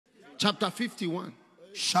Chapter 51.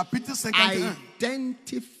 Chapitre 51.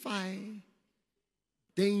 Identify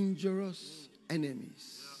dangerous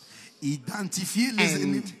enemies. Identifier les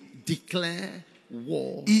ennemis. Declare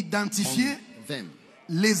war Identifier on them.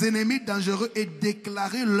 les ennemis dangereux et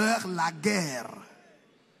déclarer leur la guerre.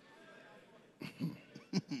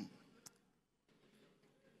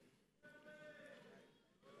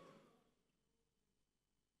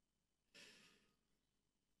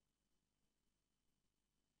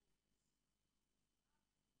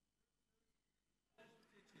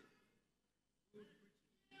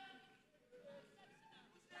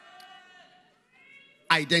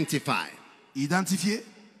 Identify. Identifier.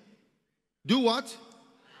 Do what?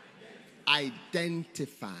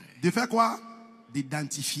 Identify. De faire quoi?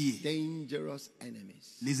 D'identifier Dangerous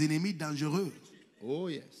enemies. les ennemis dangereux. Oh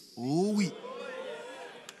yes. Oh oui.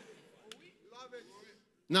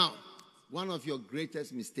 Now, one of your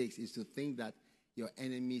greatest mistakes is to think that your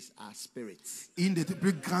enemies are spirits. Une de tes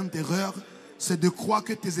plus grandes erreurs, c'est de croire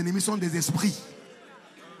que tes ennemis sont des esprits.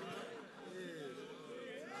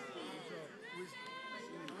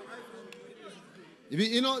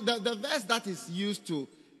 You know, the verse that is used to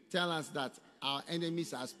tell us that our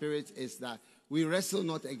enemies are spirits is that we wrestle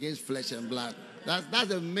not against flesh and blood. That's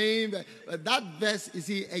the main verse. But that verse, you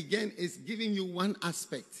see, again, is giving you one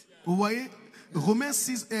aspect. Vous voyez, Romains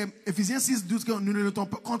 6, Ephésiens 6, 12, que nous ne luttons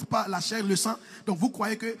pas contre pas la chair et le sang. Donc vous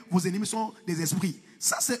croyez que vos ennemis sont des esprits.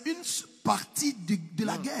 Ça, c'est une partie de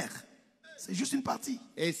la guerre. C'est juste une partie.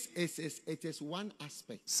 It is one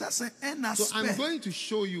aspect. Ça, c'est un So aspect. I'm going to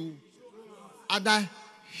show you other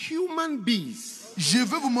human beings. Je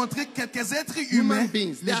veux vous montrer quelques êtres Human humains.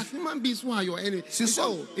 beings. There are human beings who are your enemy. Ce sont-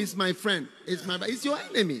 Oh, it's my friend. It's your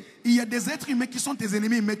enemy. Il y a des êtres humains qui sont tes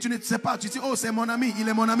ennemis, mais tu ne sais pas. Tu dis, oh, c'est mon ami, il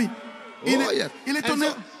est mon ami. Il est ton And so,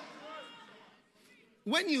 ami.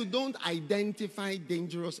 when you don't identify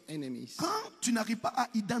dangerous enemies, Quand tu n'arrives pas à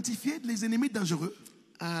identifier les ennemis dangereux,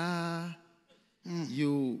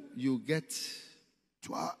 you get tu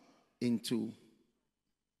vois, into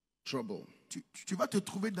trouble. tu vas te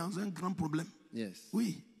trouver dans un grand problème. Yes.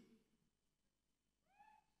 Oui.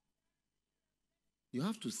 You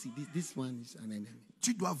have to see this one is an enemy.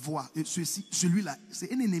 Tu dois voir, et celui-là,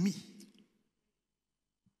 c'est un ennemi.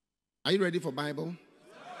 Are you ready for Bible?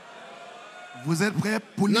 Vous êtes prêts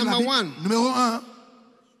pour lire la Number Bible? one. Numéro 1.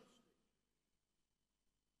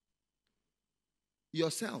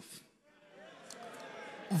 Yourself.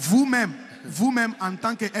 Vous-même en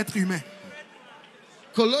tant qu'être humain.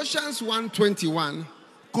 Colossians 1:21.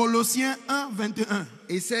 Colossiens 1, 21.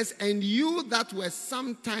 It says, and you that were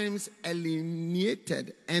sometimes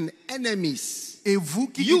alienated and enemies. Et vous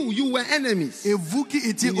qui, You were enemies. et vous qui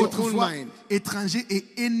étiez in your autrefois own mind. étrangers et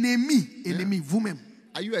ennemis vous-même.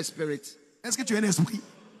 Are you a spirit? Est-ce que tu es un esprit?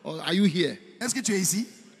 Or are you here? Est-ce que tu es ici?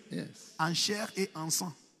 Yes. En chair et en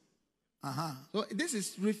sang. Aha. So this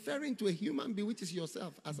is referring to a human being, which is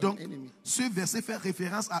yourself, as Donc, an enemy. ce verset fait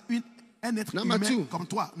référence à un être Number humain two. comme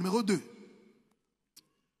toi. Numéro 2.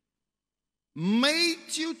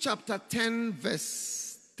 Matthew chapter 10,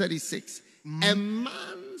 verse 36. A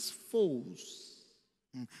man's foes.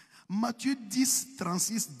 Matthieu 10,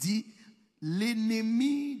 36 dit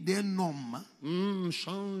l'ennemi d'un homme.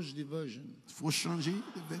 Change the version. Il faut changer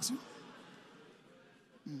de version.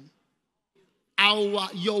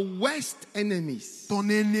 Your worst enemies. Ton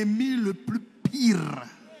ennemi le plus pire.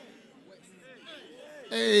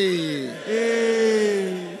 Hey.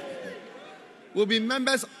 Will be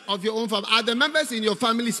members of your own family. Are the members in your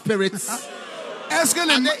family spirits? Est-ce que Are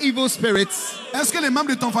les, they evil spirits? est-ce que les membres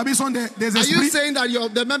de ton famille sont des Are you esprits? saying that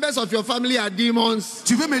the members of your family are demons?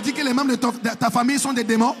 Tu veux me dire que les membres de ta famille sont des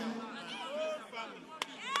démons?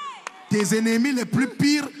 Tes ennemis les plus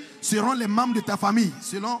pires seront les membres de ta famille,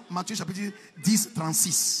 selon Matthieu chapitre 10,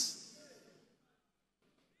 36.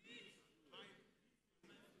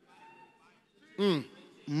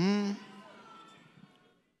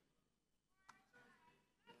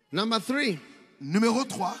 Number 3. Numéro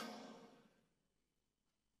 3.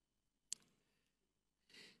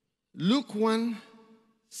 Luke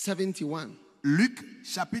 1:71. Luc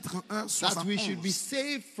chapitre 1, That we should be 71.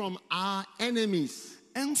 saved from our enemies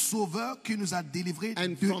Un sauveur qui nous a délivrés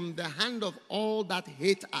and from the hand of all that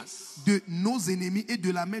hate us. de nos ennemis et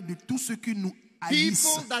de la main de tous ceux qui nous haïssent.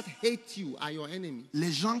 People that hate you are your enemy.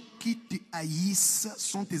 Les gens qui te haïssent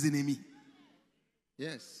sont tes ennemis.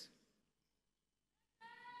 Yes.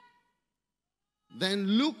 Then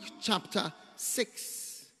Luke chapter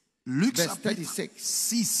 6, Luc verse chapitre 36.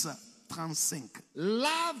 6, 35.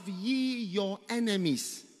 Love ye your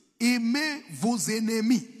enemies. Aimez vos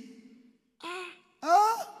ennemis.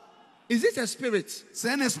 Is it a spirit? C'est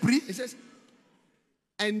un esprit. It says,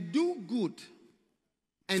 and do good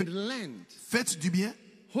and lend, Faites du bien,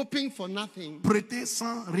 hoping for nothing prêtez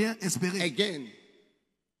sans rien espérer. again,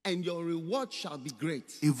 and your reward shall be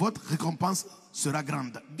great. Et votre récompense sera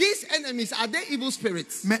grande. These enemies, are they evil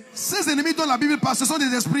spirits? Mais ces ennemis dont la Bible parle, ce sont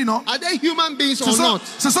des esprits, non? Are they human beings or not?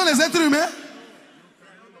 Ce sont les êtres humains.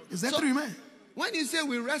 Les êtres humains. When you say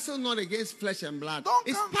we wrestle not against flesh and blood, Donc,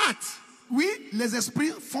 it's part. Oui, les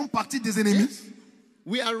esprits font partie des ennemis. Yes.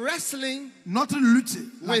 We are wrestling Notre lutte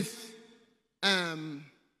with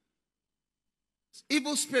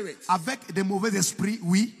evil spirits. avec des mauvais esprits,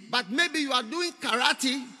 oui. But maybe you are doing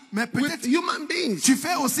karate Mais with peut-être human beings. tu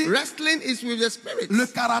fais aussi Wrestling is with the spirits. le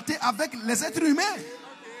karaté avec les êtres humains.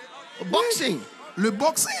 Boxing. Le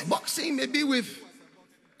boxing. Boxing may be with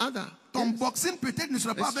other. Ton Yes. boxing peut-être ne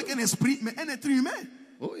sera pas That's avec true. un esprit, mais un être humain.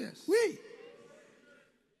 Oh, yes. Oui.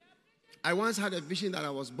 I once had a vision that I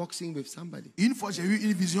was boxing with somebody. Une fois, j'ai eu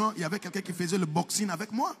une vision, il y avait quelqu'un qui faisait le boxing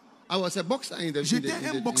avec moi. I was a boxer in the J'étais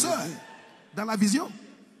un boxeur dans la vision.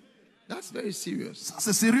 That's very serious. Ça,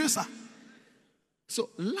 c'est sérieux, ça. So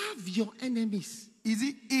love your enemies. Il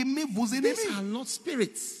dit, aimez vos ennemis. These are not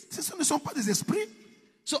spirits. Ce ne sont pas des esprits.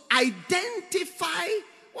 So identify,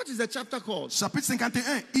 what is the chapter called? Chapitre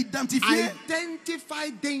 51. Identifiez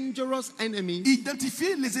Dangerous enemies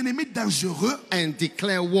Identifiez les ennemis dangereux and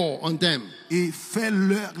declare war on them et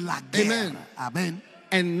faites-leur la guerre. Amen. Amen.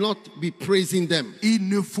 and not be praising them. Il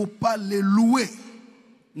ne faut pas les louer.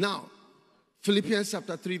 Now, Philippians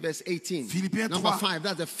chapter 3 verse 18. Philippiens Number 3. 5,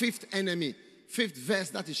 that's the fifth enemy. Fifth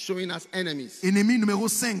verse that is showing us enemies. Ennemi numéro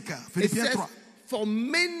 5. It Philippiens says, 3. for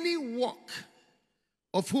many walk,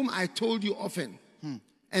 of whom I told you often,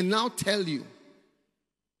 and now tell you,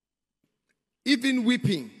 even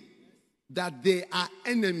weeping, that they are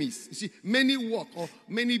enemies. You see, many walk or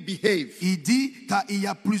many behave. Il dit car il y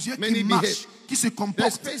a plusieurs Many qui marchent, qui se There's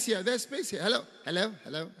comportent. space here. There's space here. Hello, hello,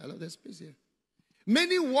 hello, hello. There's space here.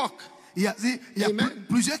 Many walk. Il y a Amen.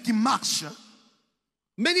 plusieurs qui marchent.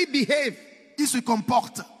 Many behave. Ils se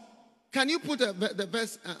comportent. Can you put the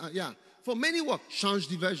verse? Yeah. For many walk. Change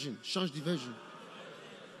diversion. Change diversion.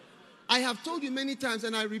 I have told you many times,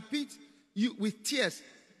 and I repeat you with tears.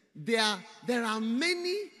 There are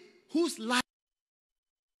many whose life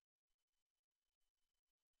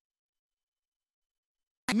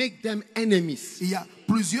make them enemies. Il y a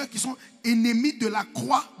plusieurs qui sont ennemis de la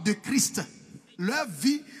croix de Christ. Leur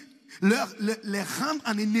vie les rend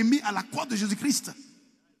en ennemis à la croix de Jésus-Christ.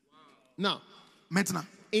 Now, Maintenant,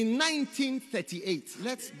 in 1938,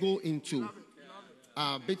 let's go into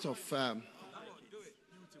a bit of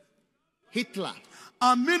Hitler.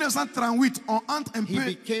 en 1938, on entre un He peu.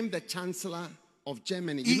 became the Chancellor of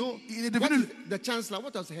Germany. Il- You know, il est what devenu- is the Chancellor,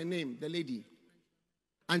 what was her name? The lady?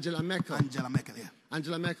 Angela Merkel. Angela Merkel.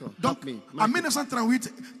 Angela Merkel. Donc, Help me. en Merkel.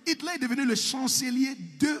 1938, Hitler est devenu le chancelier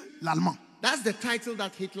de l'Allemand. That's the title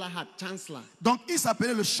that Hitler had, Chancellor. Donc, il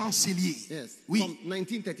s'appelait le chancelier. Yes. Oui, From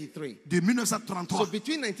 1933. de 1933. So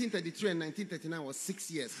between 1933 and 1939 was 6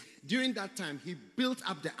 years. During that time, he built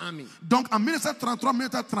up the army. Donc, en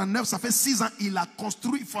 1933-1939, ça fait 6 ans, il a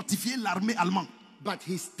construit, fortifié l'armée allemande. But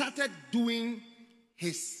he started doing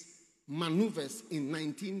his maneuvers in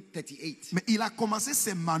 1938. Mais il a commencé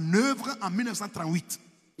ses manœuvres en 1938.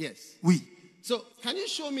 Yes. Oui. So can you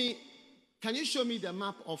show me the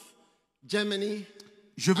map of Germany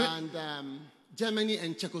Je veux, Germany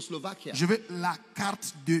and Czechoslovakia? je veux la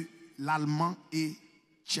carte de l'allemand et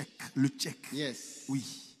tchèque, le tchèque. Yes. Oui.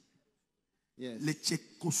 Yes. Les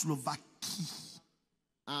Tchécoslovaquie.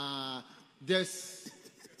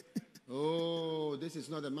 This is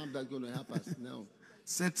not a map that's going to help us. No.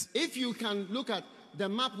 Cette, If you can look at the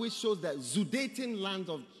map which shows the Sudeten land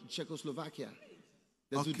of Czechoslovakia,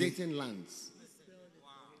 the Okay. Sudeten lands,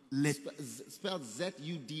 les, spelled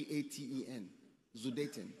Zudaten,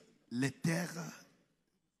 Sudeten. les terres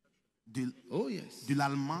de, Oh yes. de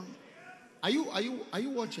l'allemand. Are you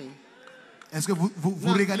watching? Est-ce que vous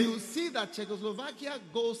Now, regardez? you see that Czechoslovakia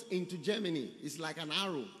goes into Germany. It's like an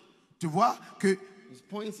arrow. Tu vois que It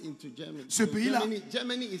points into Germany. Ce pays-là-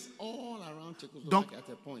 Germany is all around Czechoslovakia Donc, at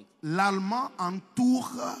a point. l'allemand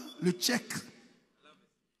entoure le tchèque.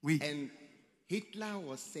 Oui. And Hitler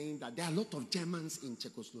was saying that there are a lot of Germans in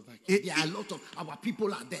Czechoslovakia. Et- There are a lot of our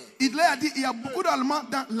people are there. Hitler a dit il y a beaucoup d'Allemands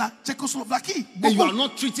dans la Tchécoslovaquie. And you are Beaucoup.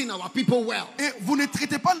 not treating our people well. Et vous ne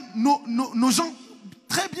traitez pas nos gens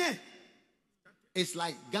très bien. It's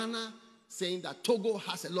like Ghana saying that Togo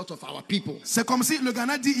has a lot of our people. C'est comme si le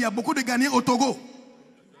Ghana dit il y a beaucoup de Ghanéens au Togo.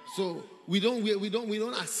 So we don't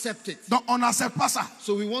accept it. Donc on n'accepte pas ça.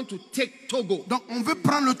 So we want to take Togo. Donc on veut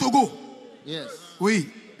prendre le Togo. Yes. Oui.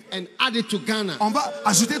 And add it to Ghana. On va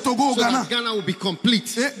ajouter Togo au So Ghana. that Ghana will be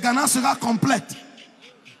complete. Et Ghana sera complète.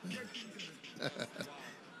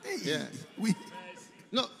 Yeah. Oui.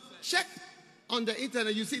 No, check on the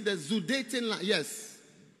internet. You see the Sudeten line. Yes.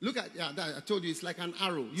 Look at, yeah, that, I told you, it's like an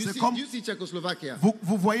arrow. You see Czechoslovakia.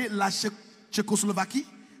 Vous voyez la Tchécoslovaquie,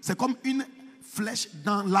 c'est comme une flèche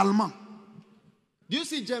dans l'allemand. Do you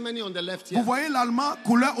see Germany on the left here? Vous voyez l'allemand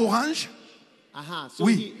couleur orange? So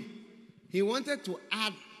oui. He wanted to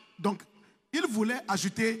add. Donc, il voulait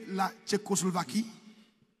ajouter la Tchécoslovaquie.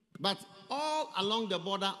 But all along the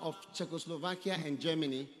border of Czechoslovakia and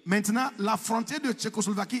Germany. Maintenant, la frontière de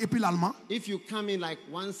Tchécoslovaquie et puis l'allemand. If you come in like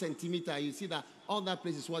 1 centimeter, you see that all that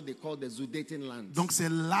place is what they call the Sudetenland. Donc c'est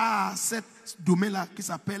là, cet domaine-là qui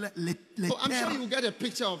s'appelle les terres. I'm sure you get a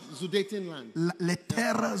picture of Sudetenland. Les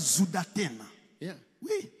terres Sudaten. Yeah.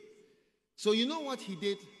 Oui. So you know what he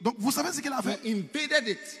did? Donc vous savez ce qu'il a fait? He invaded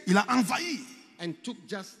it. Il a envahi. And took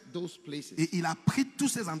just those places. Et il a pris tous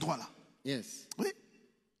ces endroits-là. Yes. Oui.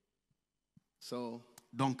 So,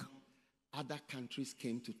 donc, other countries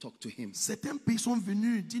came to talk to him. Certains pays sont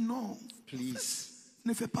venus dire non. Please.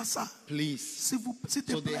 Ne fais pas ça. Please. S'il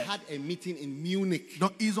te so plaît. they had a meeting in Munich.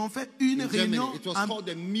 Donc ils ont fait une réunion. It was called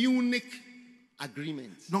the Munich Agreement.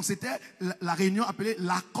 Donc c'était la réunion appelée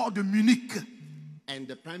l'accord de Munich. And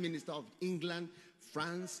the Prime Minister of England,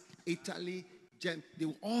 France, Italy, they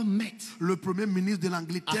all met. Le premier ministre de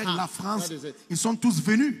l'Angleterre, la France, ils sont tous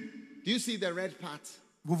venus. Do you see the red part?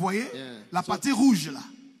 Vous voyez la partie rouge là.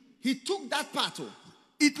 He took that part.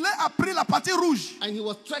 Hitler a pris la partie rouge. And he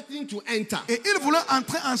was threatening to enter. Et il voulait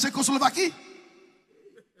entrer en Tchécoslovaquie.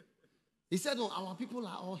 He said, "Oh, our people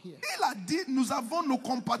are all here." Il a dit, nous avons nos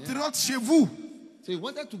compatriotes chez vous. So he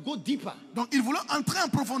wanted to go deeper. Donc il voulait entrer en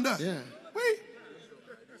profondeur. Oui.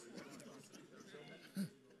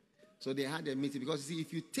 So they had a meeting because you see,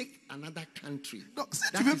 if you take another country, donc, si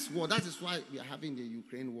that is war. That is why we are having the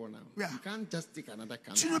Ukraine war now. You can't just take another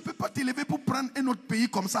country. Tu ne peux pas t'élever pour prendre un autre pays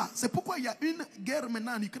comme ça. C'est pourquoi il y a une guerre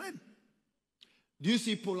maintenant en Ukraine. Do you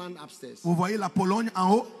see Poland upstairs? Vous voyez la Pologne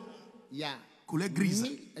en haut? Yeah. Couleur grise.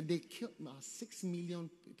 They killed about 6 million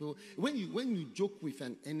people. When you joke with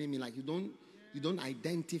an enemy, like you don't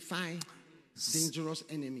identify dangerous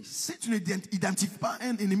enemies. Si tu n'identifies pas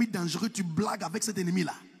un ennemi dangereux, tu blagues avec cet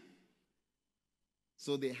ennemi-là.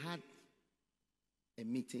 So they had a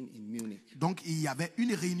meeting in Munich. Donc il y avait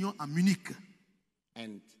une réunion à Munich.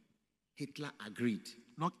 And Hitler agreed.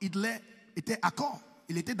 Donc Hitler était d'accord.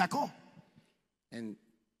 Il était d'accord. And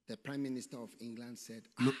the Prime Minister of England said,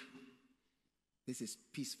 "This is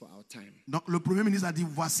peace for our time." Donc le Premier ministre a dit,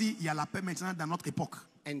 voici, il y a la paix maintenant dans notre époque.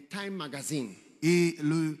 And Time magazine. Et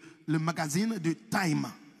le magazine de Time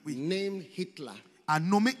named Hitler a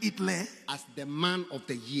nommé Hitler as the man of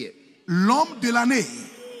the year. L'homme de l'année.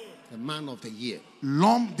 The man of the year.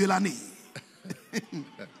 L'homme de l'année.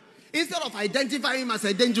 Instead of identifying him as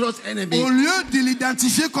a dangerous enemy, au lieu de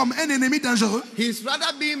l'identifier comme un ennemi dangereux, he's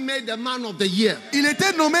rather being made the man of the year. Il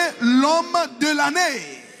était nommé l'homme de l'année.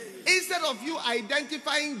 Instead of you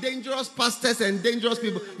identifying dangerous pastors and dangerous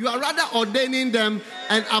people, you are rather ordaining them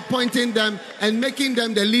and appointing them and making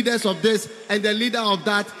them the leaders of this and the leader of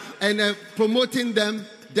that and promoting them,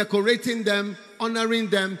 decorating them, honoring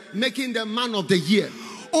them, making them man of the year.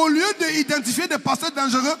 Au lieu d'identifier des pasteurs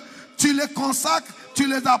dangereux, tu les consacres, tu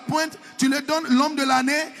les appointes, tu les donnes l'homme de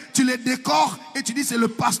l'année, tu les décores et tu dis c'est le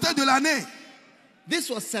pasteur de l'année. This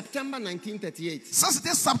was September 1938. Ça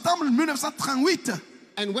c'était septembre 1938.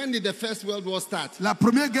 And when did the First World War start? La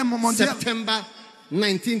première guerre mondiale. September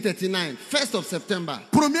 1939. 1st of September.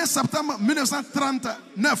 1er septembre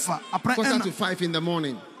 1939. Après 4 to 5 in the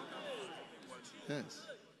morning. Yes.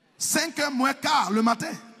 5h moins quart le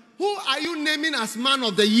matin. Who are you naming as man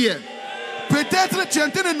of the year? Peut-être tu es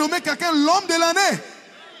en train de nommer quelqu'un l'homme de l'année.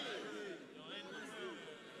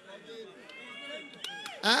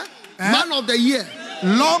 Hein? Man of the year.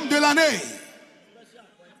 L'homme de l'année.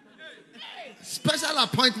 Special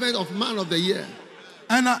appointment of man of the year.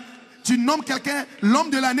 Tu nommes quelqu'un l'homme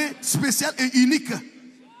de l'année spécial et unique.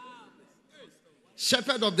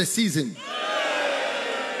 Shepherd of the season.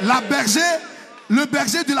 Le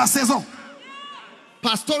berger de la saison.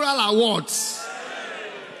 Pastoral awards.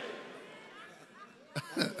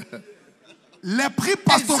 Les prix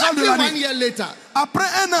pastoraux de l'année. 1 year later. Après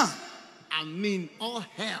un an. I mean, all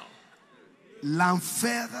hell.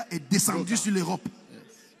 L'enfer est descendu sur l'Europe.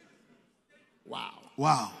 Wow.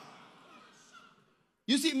 Wow.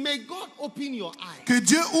 You see, may God open your eyes. Que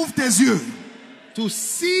Dieu ouvre tes yeux. To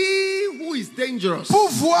see who is dangerous. Pour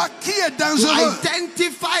voir qui est dangereux. To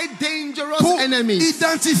identify dangerous pour enemies.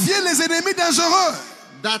 Identifier les ennemis dangereux.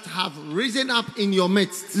 That have risen up in your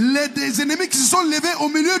midst. Des ennemis qui se sont levés au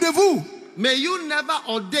milieu de vous. May you never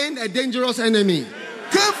ordain a dangerous enemy.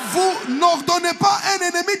 Que vous n'ordonnez pas un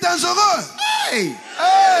ennemi dangereux. Hey!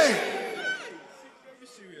 Hey!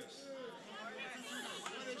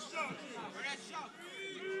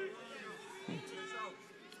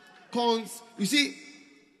 You see,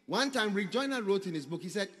 one time Rick Joyner wrote in his book, he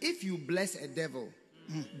said, if you bless a devil,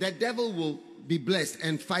 the devil will be blessed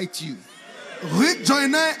and fight you. Rick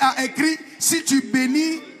Joyner a écrit, si tu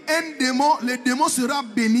bénis un démon, le démon sera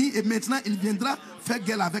béni et maintenant il viendra faire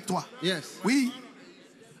guerre avec toi. Yes. Oui.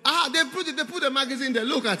 They put the magazine there,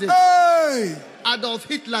 look at it. Hey! Adolf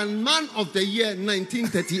Hitler, man of the year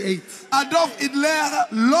 1938. Adolf Hitler,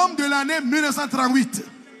 l'homme de l'année 1938.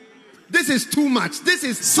 This is too much. This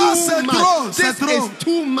is Ça, too much. trop, This c'est trop. is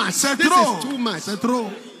too much. C'est This trop. is too much. C'est trop.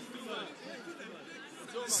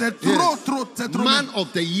 C'est trop, Yes. trop, c'est trop. Man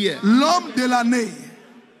of the year. L'homme de l'année.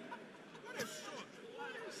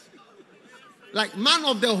 Like man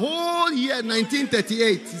of the whole year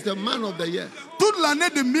 1938 is the man of the year. Toute l'année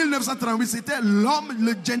de 1938, c'était l'homme,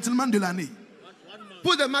 le gentleman de l'année.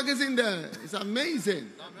 Put the magazine there. It's amazing.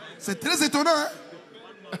 C'est très étonnant,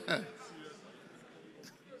 hein?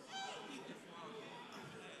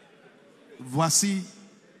 Voici,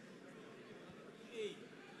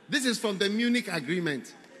 This is from the Munich agreement.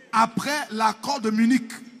 après l'accord de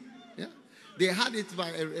Munich, Yeah. They had it by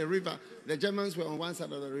a river. The Germans were on one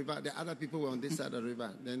side of the river. The other people were on this side of the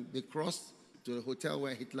river. Then they crossed to the hotel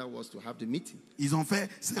where Hitler was to have the meeting. ils ont fait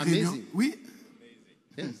cette Amazing. réunion. Oui.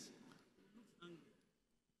 Yes.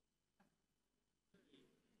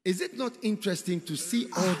 Is it not interesting to see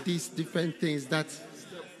all these different things that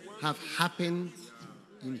have happened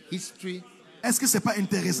in history? Est-ce que c'est pas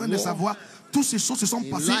intéressant de savoir toutes ces choses se sont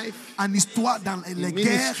passées life, en histoire, dans les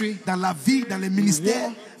guerres, ministry, dans la vie, dans les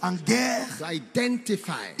ministères, war, en guerre, To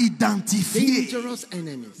identify identifier dangerous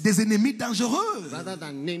enemies des ennemis dangereux rather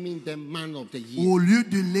than naming them man of the year. au lieu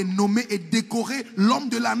de les nommer et décorer l'homme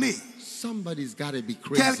de l'année. Somebody's got to be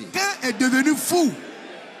crazy. Quelqu'un est devenu fou.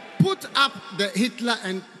 Put up the Hitler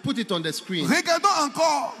and put it on the screen. Regardons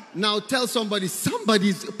encore. Now tell somebody's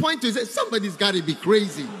point to say somebody's got to be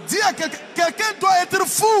crazy. Dis à quelqu'un doit être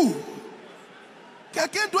fou.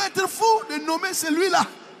 Quelqu'un doit être fou de nommer celui-là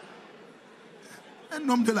un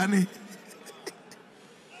homme de l'année.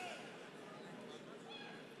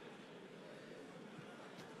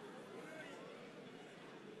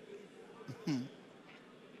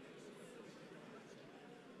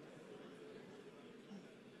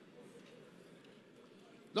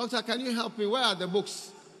 Doctor, can you help me? Where are the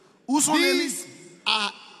books? Où sont les livres? These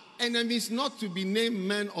are enemies not to be named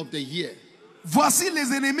men of the year. Voici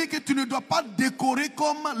les ennemis que tu ne dois pas décorer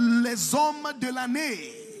comme les hommes de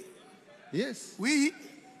l'année. Yes. Oui.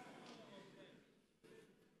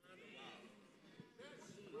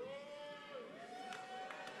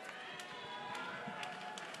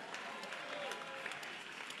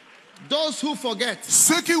 Those who forget.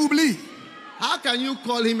 Ceux qui oublient. How can you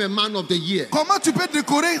call him a man of the year? Comment tu peux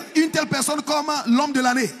décorer une telle personne comme l'homme de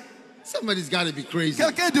l'année? Somebody's got to be crazy.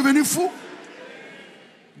 Quelqu'un est devenu fou.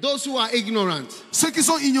 Those who are ignorant. Ceux qui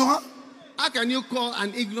sont ignorants. How can you call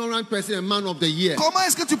an ignorant person a man of the year? Comment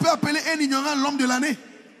est-ce que tu peux appeler un ignorant l'homme de l'année?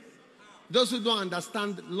 Those who don't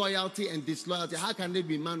understand loyalty and disloyalty, how can they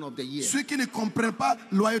be man of the year? Ceux qui ne comprennent pas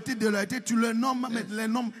loyauté, déloyauté, tu le nommes, mais les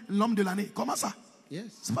nommes l'homme de l'année. Comment ça? Yes.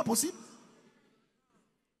 C'est pas possible.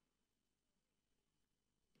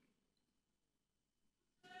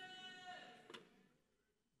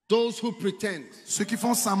 Those who pretend. Ceux qui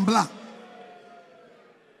font semblant.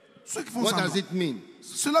 Ceux qui font What semblant. does it mean?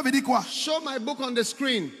 Cela veut dire quoi? Show my book on the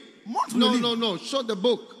screen. Montre le No, livre. no, no. Show the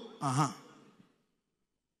book. Uh-huh.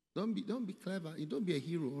 Don't be clever. You don't be a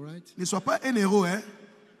hero, all right? Ne sois pas un héros, hein?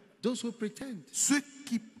 Those who pretend. Ceux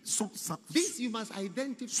qui sont This you must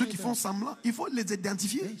identify. ceux qui font them. semblant, il faut les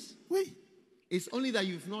identifier. Yes. Oui. It's only that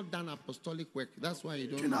you've not done apostolic work. That's why you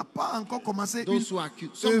don't Tu know. n'as pas encore commencé Those who une accuse,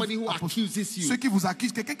 somebody who œuvre accuses Ceux you qui vous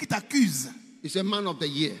accusent, quelqu'un qui t'accuse. is a man of the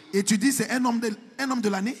year. Et tu dis c'est un homme de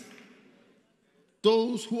l'année.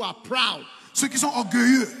 Those who are proud. Ceux qui sont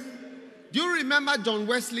orgueilleux. Do you remember John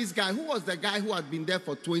Wesley's guy? Who was the guy who had been there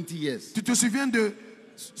for 20 years? Tu te souviens de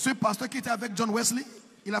ce pasteur qui était avec John Wesley?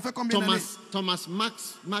 Il a fait combien d'années? Thomas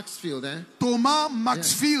Maxfield, eh? Thomas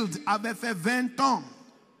Maxfield avait fait 20 ans.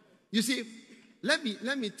 You see, let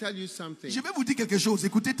me tell you something. Je vais vous dire quelque chose.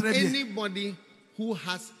 Écoutez très bien. Anybody who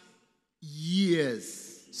has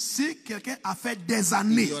years Si quelqu'un a fait des in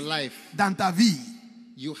années your life, dans ta vie,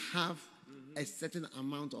 you have a certain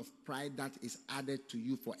amount of pride that is added to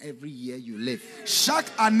you for every year you live.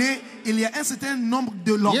 chaque année, il y a un certain nombre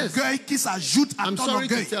de l'orgueil qui s'ajoute à I'm ton sorry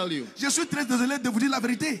to orgueil. tell you. Je suis très désolé de vous dire la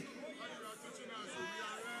vérité.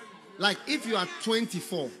 Like if you are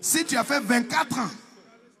 24 Si tu as fait 24 ans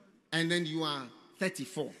and then you are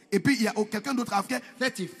 34. Et puis il y a quelqu'un d'autre africain.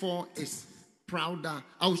 34 is prouder.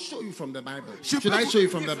 I'll show you from the Bible. Je Should I show you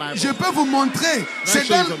from the Bible? Je peux vous montrer. C'est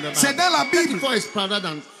dans la Bible. 34 is prouder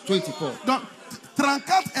than 24. Donc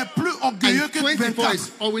 34 est plus orgueilleux que 24 24.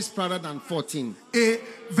 is always prouder than 14. Et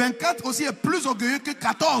 24 aussi est plus orgueilleux que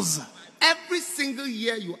 14. Every single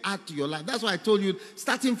year you add to your life. That's why I told you,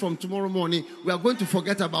 starting from tomorrow morning, we are going to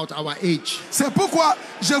forget about our age. C'est pourquoi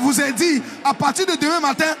je vous ai dit, à partir de demain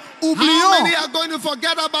matin, How oublions. many are going to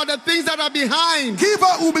forget about the things that are behind? Qui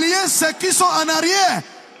va oublier ceux qui sont en arrière?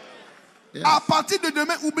 Yes. À partir de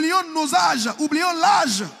demain, oublions nos âges, oublions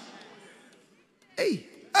l'âge. Hey,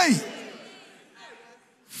 Hey,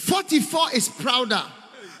 44 is prouder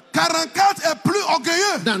 44 est plus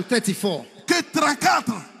orgueilleux than 34. que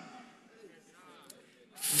 34.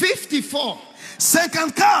 54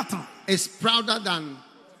 54 is prouder than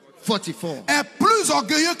 44. est plus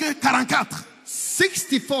orgueilleux que 44.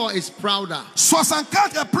 64 is prouder.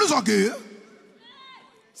 64 est plus orgueilleux.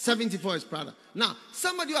 74 is prouder. Now,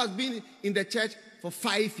 somebody who has been in the church for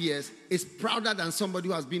 5 years is prouder than somebody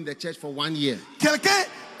who has been in the church for 1 year. Quelqu'un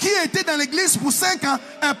qui a été dans l'église pour 5 ans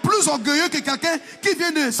est plus orgueilleux que quelqu'un qui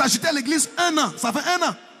vient de s'ajouter à l'église 1 an. Ça fait 1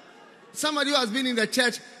 an. Somebody who has been in the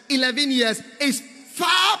church 11 years is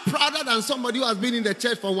far prouder than somebody who has been in the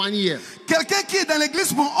church for 1 year. Quelqu'un qui est dans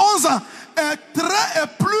l'église pour 11 ans est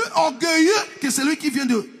plus orgueilleux que celui qui vient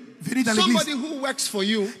de venir dans l'église. Somebody who works for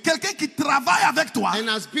you Quelqu'un qui travaille avec toi, and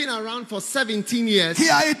has been around for 17 years qui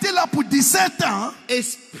a été là pour 17 ans,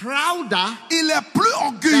 is prouder il est plus than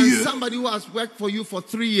orgueilleux somebody who has worked for you for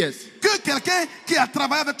 3 years. que quelqu'un qui a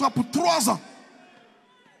travaillé avec toi pour 3 ans.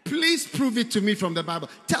 Please prove it to me from the Bible.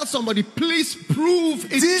 Tell somebody, please prove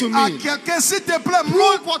it Dis to à me. quelqu'un, s'il te plaît,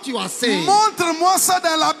 Prove what you are saying. montre-moi ça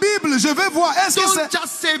dans la Bible. Je vais voir. Est-ce que Don't c'est...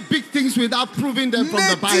 just say big things without proving them from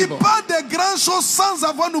Ne the dis Bible. pas de grandes choses sans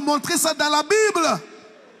avoir nous montrer ça dans la Bible.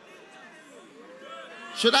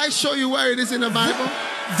 Should I show you where it is in the Bible?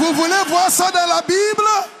 Vous voulez voir ça dans la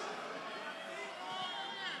Bible?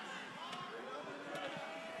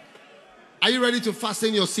 Are you ready to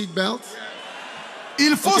fasten your seatbelt?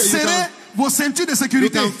 Il faut Okay, you serrer vos ceintures de You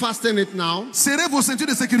sécurité. can fasten it now. Serrez vos ceintures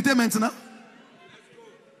de sécurité maintenant.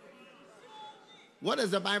 What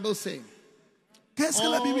does the Bible say? Qu'est-ce que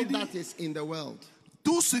la All Bible dit? that is in the world,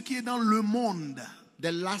 Tout ce qui est dans le monde,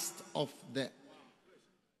 the lust of the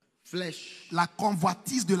flesh, la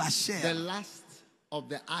convoitise de la the chair lust of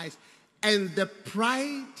the eyes, and the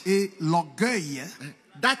pride et l'orgueil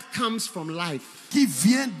that comes from life. qui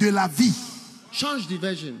vient de la vie. Change the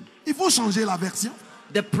version. Il faut changer la version.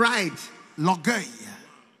 The pride. L'orgueil.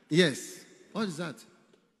 Yes. What is that?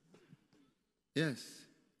 Yes.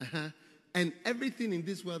 And everything in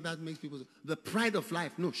this world that makes people say, the pride of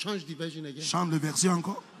life. No, change the version again. Change la version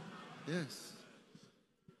encore. Yes.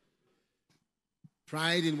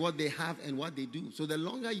 Pride in what they have and what they do. So the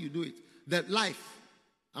longer you do it, that life.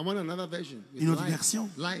 I want another version. With Une autre life, version.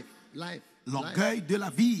 Life, life. L'orgueil de la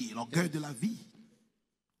vie. L'orgueil de la vie.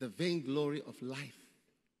 The vainglory of life.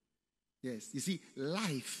 Yes. You see,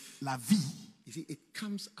 life. La vie. You see, it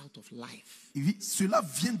comes out of life. Cela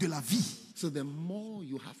vient de la vie. So the more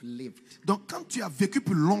you have lived. Donc quand tu as vécu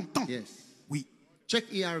plus longtemps, Yes. oui, Check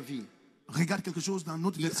ERV. regarde quelque chose dans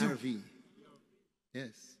notre version. ERV.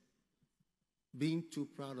 Yes. Being too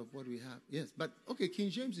proud of what we have. Yes. But okay, King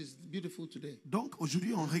James is beautiful today. Donc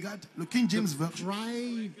aujourd'hui on regarde le King James Version.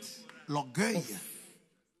 Pride L'orgueil. of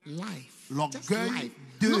life. L'orgueil Just life.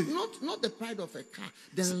 de- Not the pride of a car.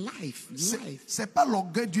 The life. Life. C'est pas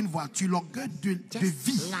l'orgueil d'une voiture, l'orgueil de Just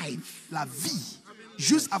vie. life. La vie.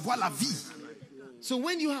 Juste avoir la vie. So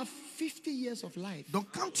when you have 50 years of life Donc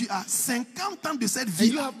quand tu as 50 ans de cette and vie,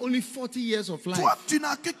 you have only 40 years of life, toi tu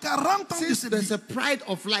n'as que 40 ans de since cette there's vie. a pride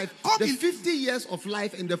of life, Comme the il- 50 years of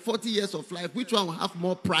life and the 40 years of life, which one will have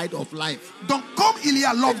more pride of life? Donc comme il y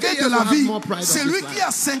a l'orgueil de years la will have vie, more pride of celui his qui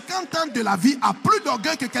a 50 ans de la vie a plus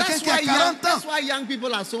d'orgueil que quelqu'un qui a 40 that's ans. why young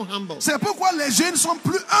people are so humble C'est pourquoi les jeunes sont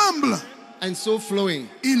plus humbles. and so flowing.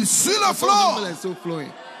 Ils suivent le So humble flot. and so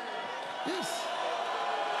flowing. Yes.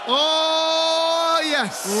 Oh,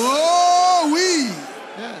 yes. Oh oui.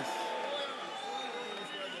 Yes.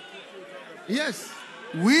 Yes.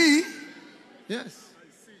 Oui. Yes.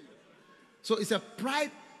 So it's a pride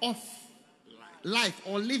of life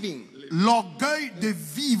or living. L'orgueil de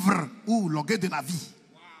vivre ou l'orgueil de la vie.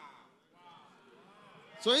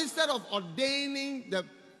 So instead of ordaining the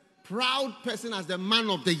proud person as the man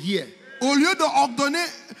of the year, Au lieu d'ordonner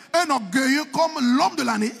un orgueilleux comme l'homme de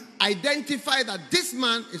l'année, identify that this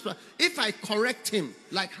man is proud. If I correct him,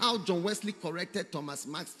 like how John Wesley corrected Thomas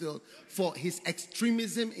Maxfield for his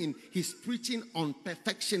extremism in his preaching on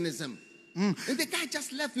perfectionism, and the guy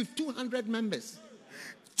just left with 200 members.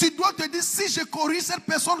 Tu dois te dire, si je corrige cette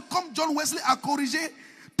personne comme John Wesley a corrigé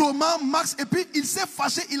Thomas, Max, et puis il s'est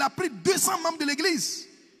fâché, il a pris 200 membres de l'église.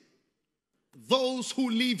 Those who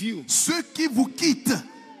leave you. Ceux qui vous quittent.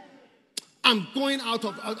 I'm going out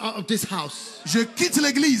of this house. Je quitte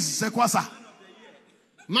l'église. C'est quoi ça?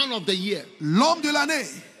 Man of the year. L'homme de l'année.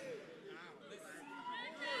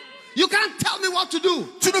 You can't tell me what to do.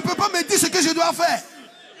 Tu ne peux pas me dire ce que je dois faire.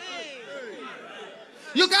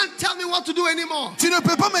 You can't tell me what to do anymore. Tu ne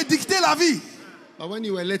peux pas me dicter la vie. But when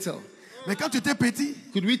you were little, mais quand tu étais petit,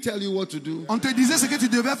 could we tell you what to do? On te disait ce que tu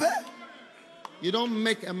devais faire. You don't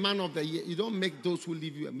make a man of the year. You don't make those who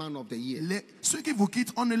leave you a man of the year. Ceux qui vous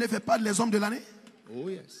quittent, on ne les fait pas les hommes de l'année. Oh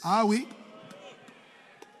yes. Ah oui.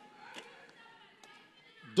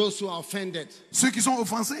 Those who are offended. Ceux qui sont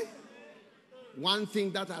offensés. One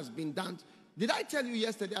thing that has been done. Did I tell you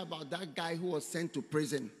yesterday about that guy who was sent to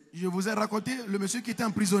prison? Je vous ai raconté le monsieur qui était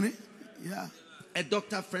emprisonné. Yeah. A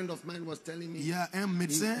doctor friend of mine was telling me. Il y a un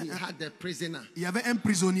médecin. He had a prisoner. Il y avait un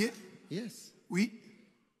prisonnier. Yes. Oui.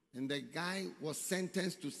 And the guy was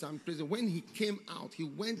sentenced to some prison. When he came out, he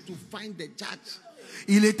went to find the judge.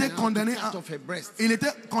 Il était condamné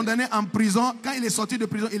en prison. Quand il est sorti de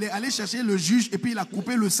prison, il est allé chercher le juge et puis il a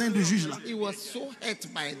coupé le sein du juge là. He was so hurt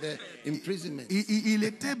by the imprisonment. Il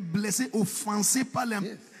était blessé, offensé par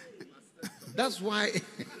yes. That's why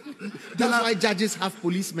judges have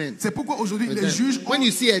policemen. C'est pourquoi aujourd'hui les juges when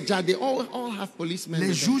you see a judge, they all have policemen.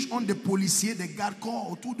 Les juges ont des policiers, des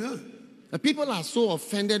gardes-corps autour d'eux. The people are so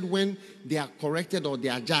offended when they are corrected or they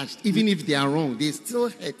are judged. Even if they are wrong, they still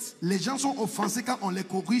hurt. Les gens sont offensés quand on les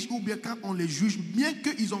corrige ou bien quand on les juge, bien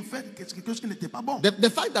qu'ils ont fait quelque chose qui n'était pas bon. The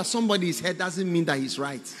fact that somebody is hurt doesn't mean that he's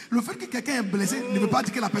right. Le fait que quelqu'un est blessé ne veut pas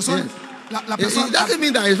dire que la personne, yes. la personne it doesn't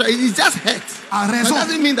mean that he's right. He's just hurt. A raison. It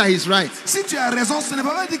doesn't mean that he's right. Si tu as raison, ce ne veut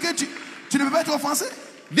pas dire que tu ne peux pas être offensé.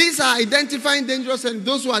 These are identifying dangerous and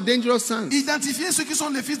those who are dangerous sons. Identifier ceux qui sont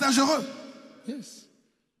les fils dangereux. Yes.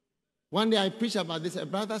 One day I preached about this. A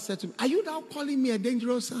brother said to me, "Are you now calling me a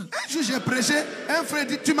dangerous son?" Un jour j'ai prêché, un frère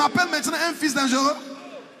dit, tu m'appelles maintenant un fils dangereux?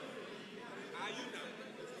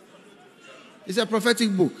 It's a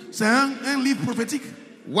prophetic book. C'est un livre prophétique.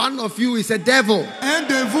 One of you is a devil. Un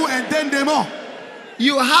de vous est un démon.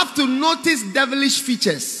 You have to notice devilish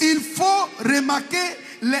features. Il faut remarquer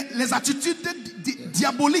les attitudes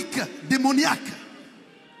diaboliques, démoniaques.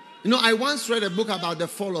 You know, I once read a book about the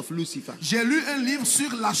fall of Lucifer. J'ai lu un livre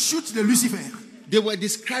sur la chute de Lucifer. They were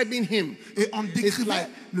describing him. Et on décrivait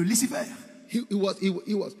le Lucifer. He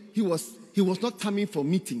was not coming for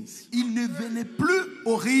meetings. Il ne venait plus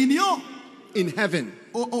aux réunions. In heaven.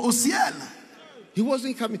 Au ciel. He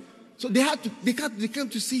wasn't coming. So they came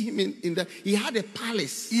to see him in the. He had a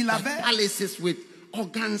palace. Il avait palaces with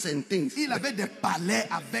organs and things. Il avait des palais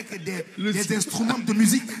avec des instruments de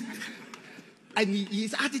musique. And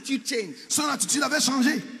his attitude changed. Son attitude avait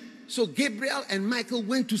changé. So Gabriel and Michael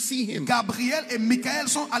went to see him. Gabriel et Michael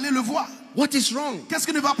sont allés le voir. What is wrong? Qu'est-ce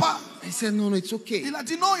qui ne va pas? He said, no, it's okay. Il a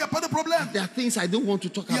dit non, il n'y a pas de problème. There are things I don't want to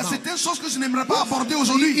talk about. Il y a certaines choses que je n'aimerais pas aborder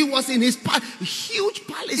aujourd'hui. He was in his huge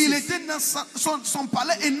palace. Il était dans son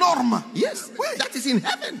palais énorme. Yes, oui. That is in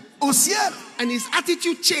heaven. Au ciel. And his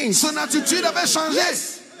attitude changed. Son attitude avait changé.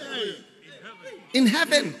 Yes. In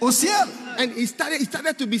heaven. Au ciel. And he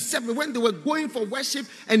started to be separate when they were going for worship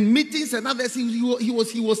and meetings and others. He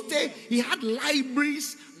was staying. He had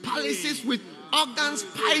libraries, palaces with organs,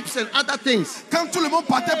 pipes and other things. Quand tout le monde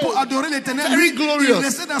partait pour adorer l'Éternel, very glorious. Il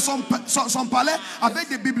restait dans son palais avec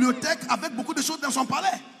des bibliothèques, avec beaucoup de choses dans son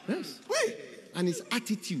palais. Yes. Oui. And his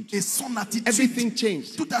attitude. Et son attitude. Everything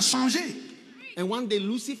changed. Tout a changé. And one day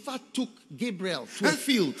Lucifer took Gabriel to a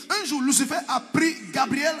field. Un jour Lucifer a pris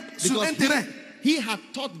Gabriel sur un terrain. He had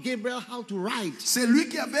taught Gabriel how to ride. C'est lui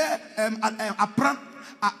qui avait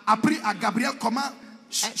appris à Gabriel comment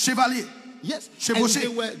chevalier. Yes. Chevaucher.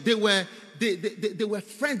 They were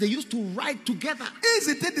friends. They used to ride together. Ils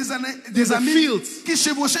étaient des amis qui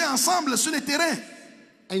chevauchaient ensemble sur le terrain.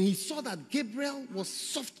 And he saw that Gabriel was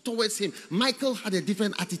soft towards him. Michael had a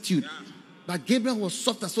different attitude. But Gabriel was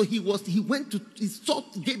softer, so he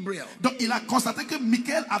sought Gabriel. Donc il a constaté que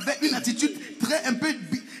Michael avait une attitude un peu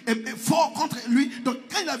fort contre lui. Donc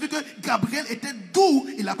quand il a vu que Gabriel était doux,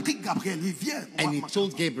 il a pris Gabriel. Il vient. And he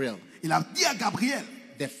told Gabriel. Il a dit à Gabriel.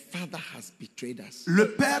 The Father has betrayed us.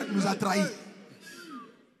 Le Père nous a trahis.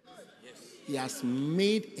 He has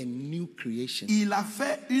made a new creation. Il a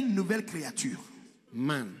fait une nouvelle créature.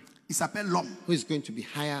 Man. Il s'appelle l'homme. Who is going to be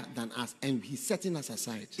higher than us, and he's setting us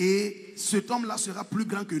aside. Et cet homme-là sera plus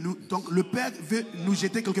grand que nous. Donc le Père veut nous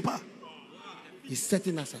jeter quelque part. He's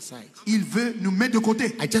setting us aside. Il veut nous mettre de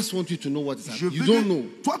côté. I just want you to know what is happening. You don't know.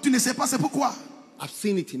 Toi, tu ne sais pas, c'est pourquoi. I've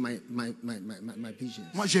seen it in my visions.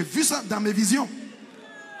 Moi, j'ai vu ça dans mes visions.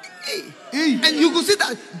 And you could see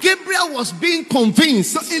that Gabriel was being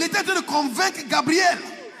convinced. Donc, il était en train de convaincre Gabriel.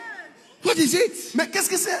 What is it? Mais qu'est-ce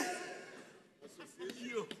que c'est?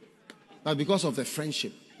 But because of the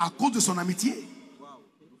friendship. À cause de son amitié.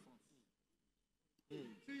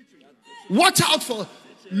 Watch out for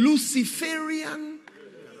Luciferian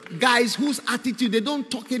guys whose attitude, they don't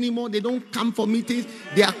talk anymore, they don't come for meetings,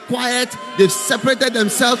 they are quiet, they've separated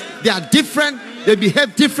themselves, they are different, they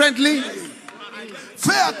behave differently.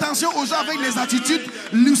 Fais attention aux gens avec les attitudes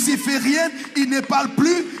lucifériennes. Ils ne parlent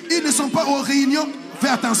plus, ils ne sont pas aux réunions. Fais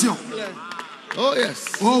attention. Oh yes.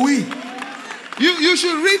 Oh oui. You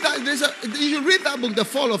should read that. You should read that book, The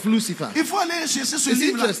Fall of Lucifer. Il faut aller chercher ce It's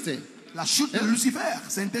livre. interesting. La chute de Lucifer.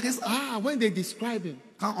 C'est intéressant. Ah, when they describe him,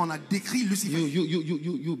 quand on a décrit Lucifer,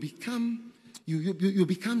 you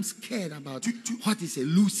become scared about what is a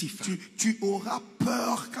Lucifer. Tu auras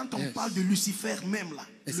peur quand on parle de Lucifer même là.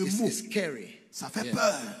 Le mot. It's scary. Ça fait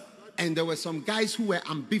peur. And there were some guys who were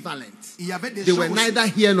ambivalent. Il y avait des They gens were neither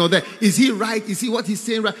here nor there. Is he right? Is he what he's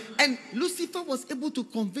saying right? And Lucifer was able to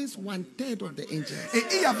convince 1/3 of the angels. Et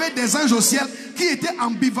il y avait des anges au ciel qui étaient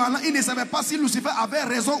ambivalents. Ils ne savaient pas si Lucifer avait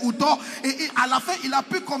raison ou tort. Et à la fin, il a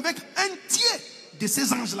pu convaincre un tiers de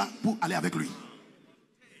ces anges-là pour aller avec lui.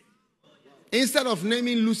 Instead of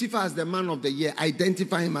naming Lucifer as the man of the year,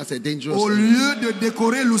 identify him as a dangerous Au enemy. lieu de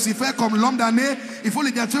décorer Lucifer comme l'homme d'année, il faut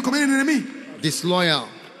l'identifier comme un ennemi. Disloyal.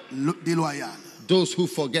 Déloyal. Those who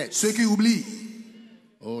forget. Ceux qui oublient.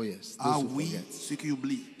 Oh yes. Ah oui, ceux qui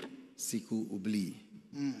oublient. Ceux qui oublient.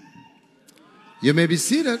 You may be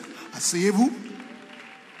seated. Asseyez-vous.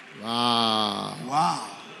 Wow. Wow.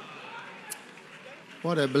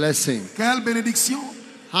 What a blessing. Quelle bénédiction.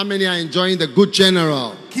 How many are enjoying the good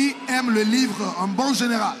general? Qui aime le livre Un bon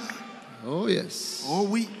général? Oh yes. Oh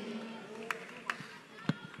oui.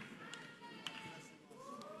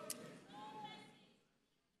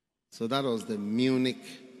 So that was the Munich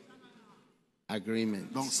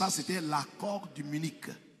agreement. Donc ça c'était l'accord du Munich.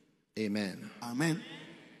 Amen. Amen.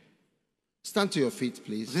 Stand to your feet,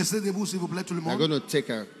 please. Restez debout s'il vous plaît tout le We're monde. going to take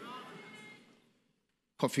a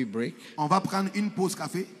coffee break. On va prendre une pause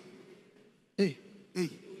café. Hey. Hey.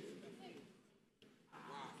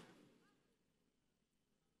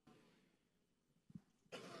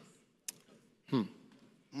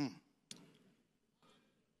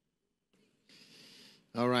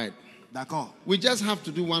 All right. D'accord. We just have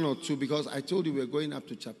to do one or two because I told you we're going up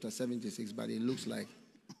to chapter 76, but it looks like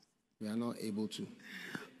we are not able to.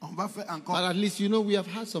 On va faire encore. But at least, you know, we have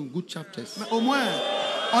had some good chapters. Mais au moins,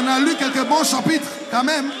 on a lu quelques bons chapitres quand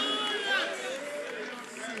même.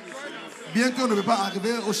 Bien qu'on ne peut pas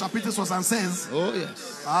arriver au chapitre 76. Oh,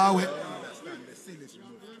 yes. Ah ouais.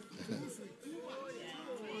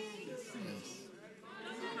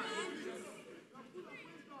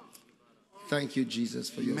 Thank you, Jesus,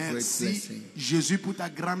 for your great Merci blessing. Jésus pour ta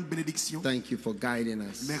grande bénédiction. Thank you for guiding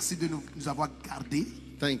us. Merci de nous avoir gardés.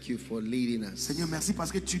 Thank you for leading us Seigneur, merci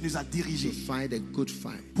parce que tu nous as to dirigés fight a good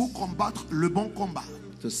fight, pour combattre le bon combat,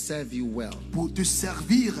 to serve you well. pour te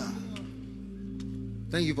servir.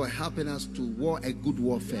 Thank you for helping us to war a good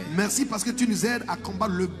warfare Merci parce que tu nous aides à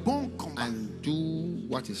combattre le bon combat and do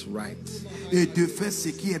what is right. et de faire ce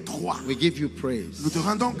qui est droit. We give you praise. Nous te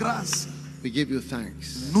rendons grâce. We give you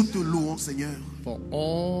thanks Nous te louons, Seigneur, for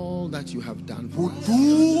all that you have done for pour us.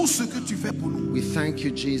 tout ce que tu fais pour nous. We thank you,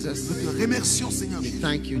 Nous Jesus. te remercions, Seigneur We Jésus.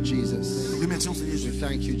 thank you, Jesus. Nous te remercions, Seigneur We Jésus.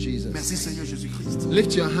 thank you, Jesus. Merci, Seigneur Jésus-Christ.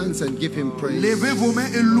 Lift your hands and give him praise. Levez vos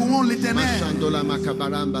mains et louons l'Éternel. Mashandola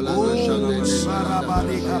makabarambala Oh, shandele.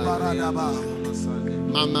 Sarabale Kabaradaba.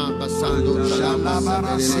 Mama basando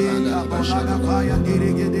Shalabaraseka Baladabaya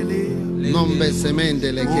Diregedele. Nombe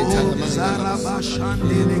semendele ketala.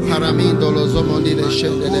 Sarabashandele. Paramindo lo zomoni le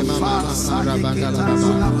shendele mama Ofasa rabanda la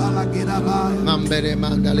Ketazula baba. Balagedabaya. Mambere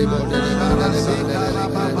mandale bodele bandele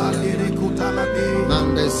Baba bandele. Direkutalade.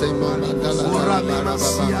 Mande semo mandala Ora baba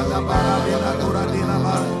Memasia da baba. Baradela Doradela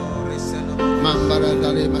Ba. Mambara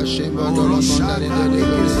dale mashimbo dolo mondale Oroshaka dele.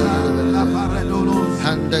 Dekesa Paradolo.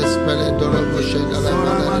 Handes pele dolo moshenda la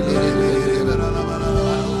mandale.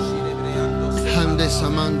 Handes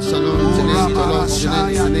saman sanon tene tolo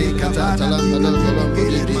tene katata la mandale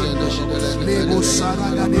dolo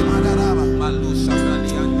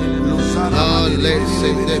Oh, let's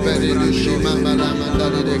sing the very Shima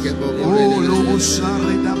Mandali de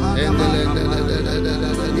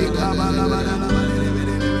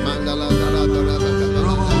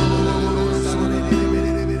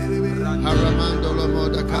Haramando la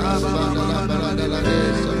moda Carabanda la Barada la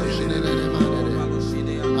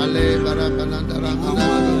Ale Barabananda Ramanda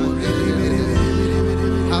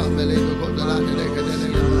Hamele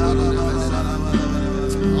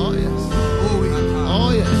Oh yes. Oh oui.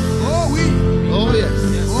 Oh yes. Oh oui. Oh yes.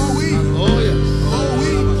 Oh oui. Oh yes. Oh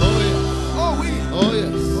oui. Oh yes. Oh oui. Oh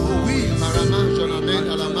yes. Oh oui. Maraman Jonamen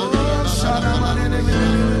Alamanda.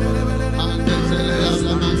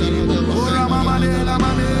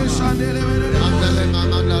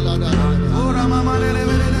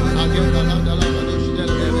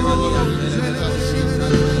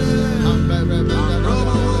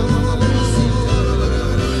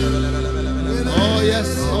 Oh yes,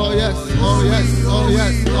 oh yes, oh yes, oh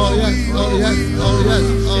yes, oh yes, oh yes, oh yes, oh yes,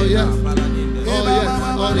 oh yes, oh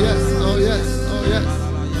yes, oh yes, oh yes, oh yes,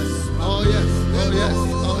 oh yes,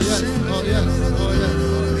 oh yes, oh yes, oh yes.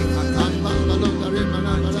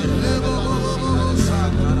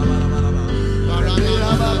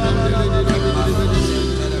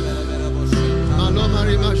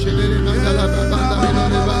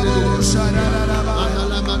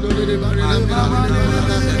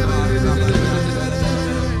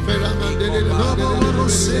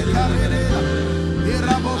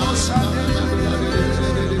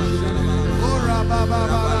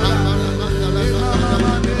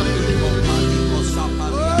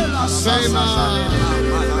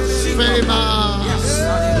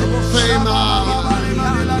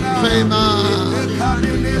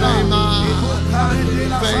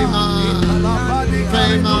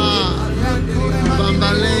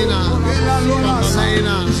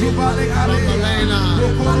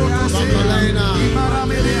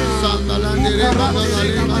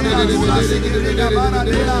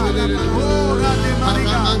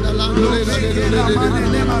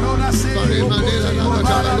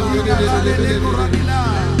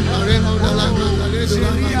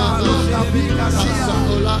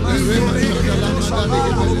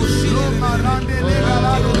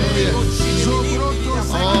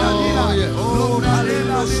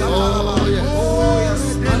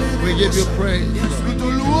 We give you praise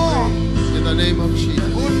in the name of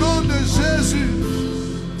Jesus. Au nom de Jésus.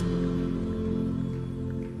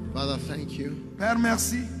 Father, thank you Père,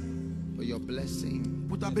 merci for your blessing.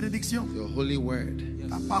 pour ta bénédiction. Your holy word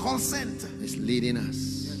Ta parole sainte is leading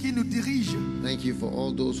us. qui nous dirige. Thank you for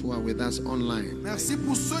all those who are with us online. Merci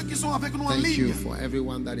pour ceux qui sont avec nous en Thank you ligne. for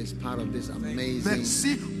everyone that is part of this amazing.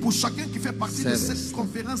 Merci pour chacun qui fait partie de cette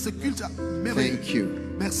conférence culte merveilleuse. Thank you.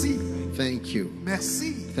 Merci. Thank you.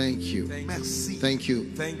 Merci. Thank you. Merci. Thank you.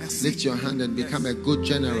 Merci. Lift your hand and become a good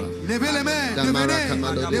general. Levez les mains,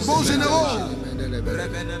 devenez des bons généraux.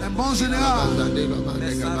 Un bon général.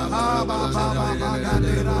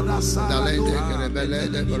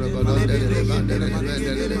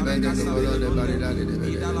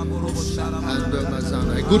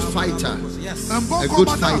 A good fighter. Un bon A good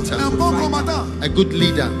combattant. fighter. Un bon combattant. A good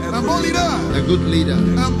leader. Un bon leader. A good leader.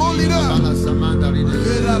 Un bon leader.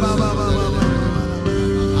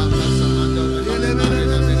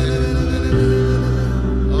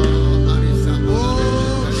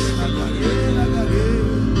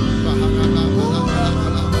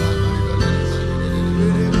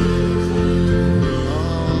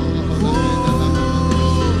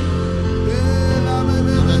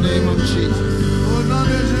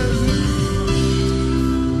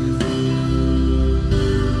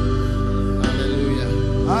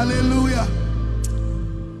 Alléluia.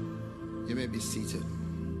 You may be seated.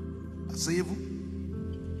 Asseyez-vous.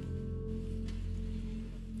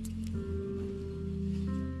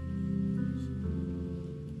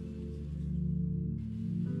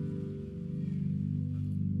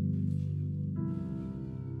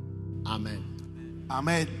 Amen.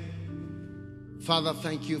 Amen. Father,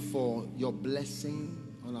 thank you for your blessing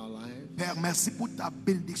on our lives. Père, merci pour ta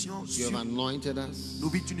bénédiction. You have anointed us. Nos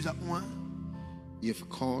vies, tu nous as oints. You've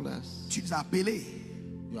called us. Tu nous as appelés.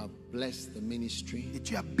 You have blessed the ministry. Et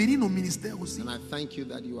tu as béni nos ministères aussi. And I thank you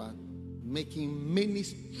that you are making many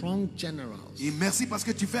strong generals. Et merci parce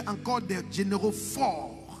que tu fais encore des généraux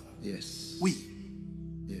forts. Yes. Oui.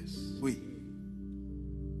 Yes. Oui.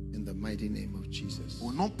 In the mighty name of Jesus.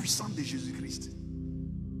 Au nom puissant de Jésus-Christ.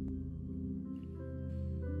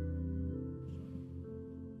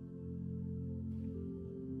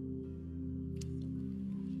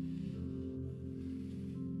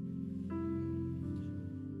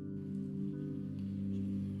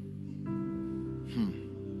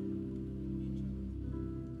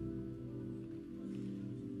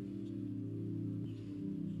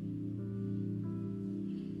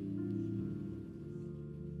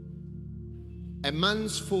 A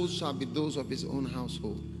man's foes shall be those of his own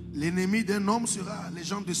household. L'ennemi d'un homme sera les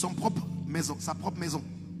gens de son propre maison, sa propre maison.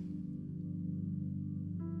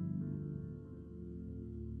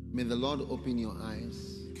 May the Lord open your eyes.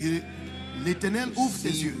 Que l'Éternel ouvre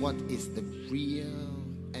tes See yeux what is the real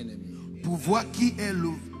enemy. pour voir qui est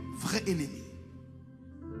vrai ennemi.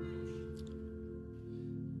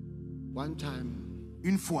 One time,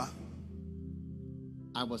 Une fois,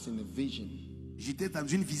 I was in a vision j'étais dans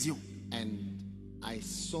une vision. and I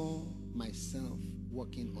saw myself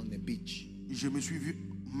walking on the beach. Je me suis vu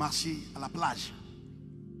marcher à la plage.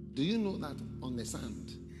 Do you know that on the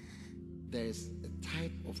sand, there is a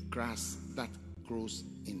type of grass that grows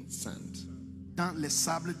in sand, Dans les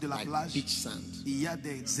sables de la like plage, beach sand? il y a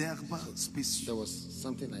des herbes There spéciaux. was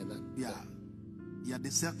something like that. Il y a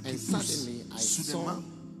des herbes qui And poussent. suddenly I saw Soudainement,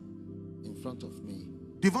 in front of me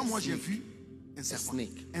devant moi, j'ai vu un a serpent.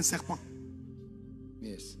 snake. Un serpent.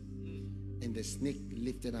 Yes. And the snake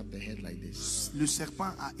lifted up the head like this. Le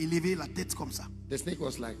serpent a élevé la tête comme ça. The snake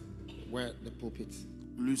was like where the pulpit.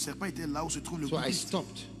 Le serpent était là où se trouve le So I pupitre.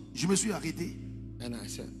 stopped Je me suis arrêté. and I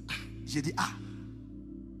said, J'ai dit, ah,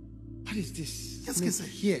 what is this Qu'est-ce que snake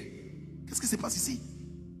c'est? here? qu'est-ce qui se passe ici?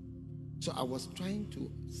 So I was trying to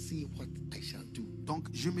see what I shall do. Donc,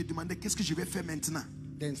 je me demandais, qu'est-ce que je vais faire maintenant?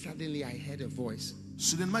 Then suddenly I heard a voice.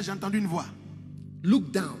 Soudainement, j'ai entendu une voix.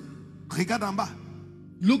 Look down. Regarde en bas.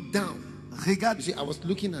 Look down. Regarde. You see, I was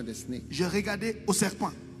looking at the snake. Je regardais au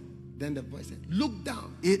serpent. Then the voice said, look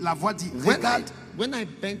down. Et la voix dit, When regarde. I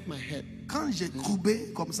bent my head, Quand j'ai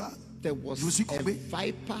courbé comme ça, there was je me suis a courbé.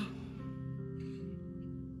 viper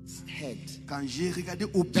head Quand j'ai regardé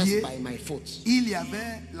au just pied, by my foot. il y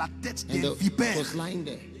avait la tête And d'un it vipère. was lying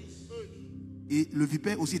there. Et le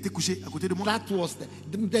vipère aussi était couché à côté de moi. That was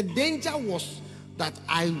the danger was that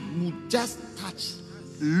I would just touch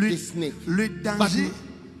Le, the snake. le But danger,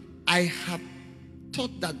 I had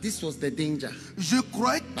thought that this was the danger. je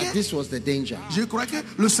croyais That this was the danger.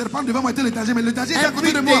 que le serpent devant moi était le danger, mais le danger était à côté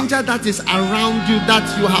Every de moi. danger that is around you that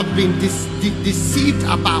you have been deceived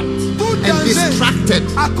about Tout and danger distracted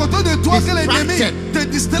à côté de toi que l'ennemi te to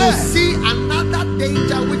distrait. see another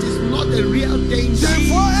danger which is not a real danger. Je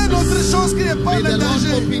vois une autre chose qui n'est pas May le the Lord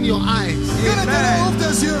danger. open your eyes Que l'Éternel ouvre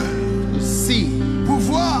tes yeux to see pour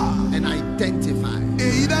voir and identify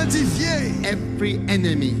et identifier every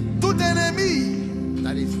enemy tout ennemi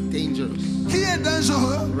that is dangerous qui est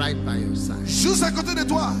dangereux right by your side. juste à côté de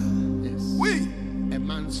toi. Yes. Oui, A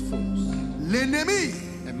man's foes. l'ennemi,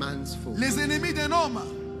 A man's foes. les ennemis d'un homme,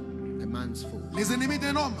 A man's foes. les ennemis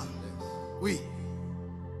d'un homme. Oui,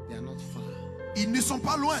 They are not far. ils ne sont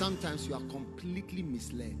pas loin. Sometimes you are completely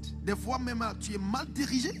misled. Des fois même, tu es mal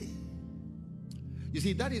dirigé. You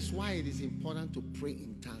see, that is why it is important to pray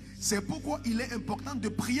in tongues. C'est pourquoi il est important de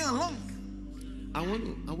prier en langue. I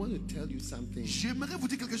want to tell you something J'aimerais vous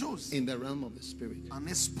dire quelque chose. in the realm of the spirit. En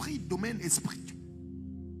esprit, domaine esprit.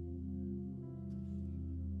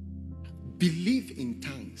 Believe in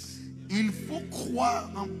tongues. Il faut croire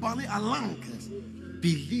en parler en langue.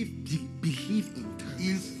 Believe in tongues.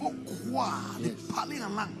 Il faut croire de Yes. parler en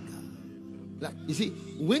langue. Like, you see,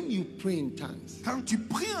 when you pray in tongues, Quand tu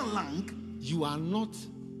pries en langue, you are not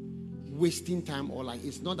wasting time, or like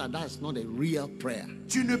it's not that's not a real prayer.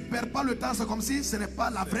 tu ne perds pas le temps. C'est comme si ce n'est pas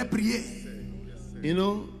la vraie prière. You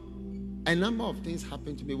know, a number of things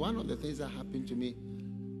happened to me. One of the things that happened to me,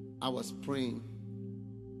 I was praying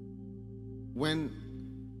when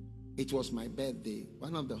it was my birthday.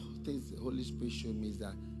 One of the things the Holy Spirit showed me is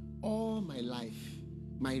that all my life,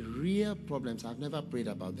 my real problems, I've never prayed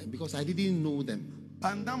about them because I didn't know them.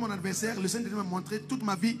 Pendant mon anniversaire, le Seigneur m'a montré toute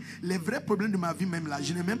ma vie, les vrais problèmes de ma vie même là.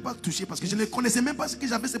 Je n'ai même pas touché parce que je ne connaissais même pas ce que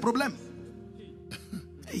j'avais ces problèmes.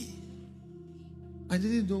 Hey, I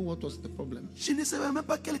didn't know what was the problem. je ne savais même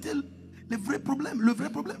pas quel était le vrai problème. Le vrai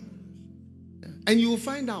problème. And you will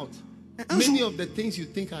find out Un many jour- of the things you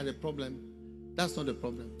think are the problem, that's not the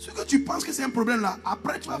problem. Ce que tu penses que c'est un problème là,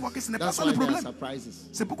 après tu vas voir que ce n'est pas That's ça why le there are problème. surprises.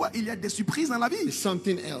 C'est pourquoi il y a des surprises dans la It's vie.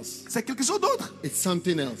 something else. C'est quelque chose d'autre. It's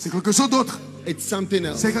something else. C'est quelque chose d'autre. It's something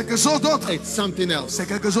else. C'est quelque chose d'autre. It's something else. C'est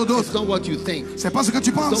quelque chose It's d'autre. not what you think. C'est pas ce que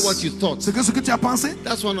tu penses. It's not what you thought. C'est que ce que tu as pensé.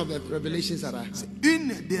 That's one of the revelations that I had.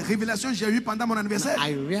 Une des révélations que j'ai eues pendant mon anniversaire.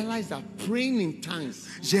 I realized that praying in tongues,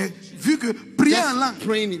 J'ai vu que prier en just langue,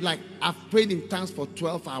 praying, like I've prayed in tongues for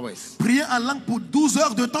 12 hours. prier en langue pour 12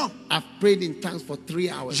 heures de temps. I've prayed in tongues for 3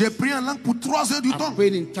 hours. J'ai prié en langue pour 3 heures du temps. I've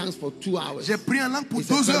prayed in tongues for 2 hours. J'ai prié en langue pour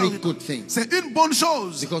It's a 2 heures. very du temps. good thing. C'est une bonne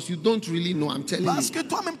chose. Because you don't really know, I'm telling Parce you. que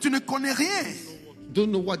toi-même, tu ne connais rien. Don't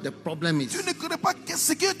know what the problem is. Tu ne connais pas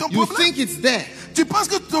ce qui est ton You problème. think it's there. Tu penses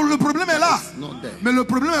que le problème est là. It's not there. Mais le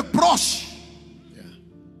problème est proche. Yeah.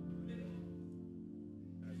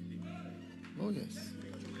 Oh yes.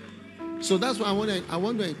 So that's why I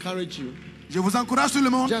want to encourage you. Je vous encourage tout le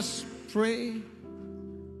monde. Just pray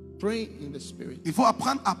in the spirit. Il faut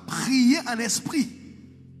apprendre à prier en esprit.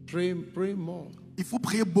 Pray more Il faut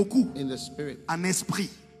prier beaucoup in the spirit, en esprit.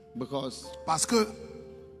 because Parce que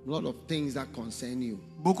A lot of things that concern you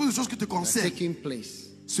Beaucoup de choses qui te are concernent taking place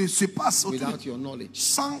se passent autour without your knowledge.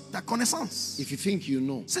 sans ta connaissance. If you think you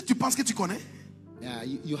know, Si tu penses que tu connais,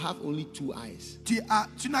 you have only 2 eyes.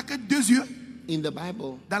 tu n'as que 2 yeux. In the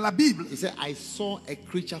Bible, Dans la Bible, it said, I saw a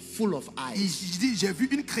creature full of eyes. il dit, j'ai vu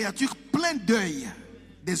une créature pleine d'œil,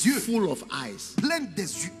 des yeux, Full of eyes. pleine des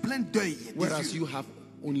yeux, pleine d'œil, des Whereas yeux, you have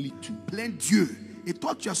only 2. plein d'yeux. Et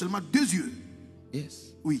toi, tu as seulement 2 yeux.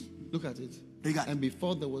 Yes. Oui. Look at it. Regarde. And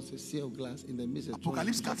before there was a sea of glass in the midst of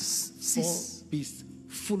Apocalypse 4, 4 6. beasts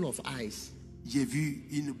full of eyes. J'ai vu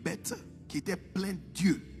une bête qui était pleine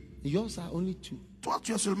d'yeux. Yours are only 2. Toi,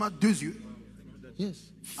 tu as seulement 2 yeux. Yes.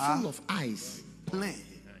 Full of eyes. Plein.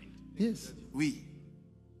 Yes. Oui.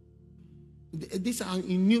 These are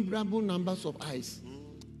innumerable numbers of eyes.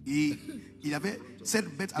 Et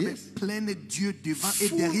cette bête avait Yes. plein d'yeux devant et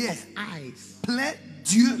Full derrière. of eyes. Plein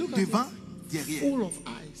d'yeux Look at devant, it. derrière. Full of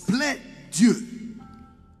eyes. Plein d'yeux.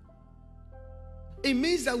 It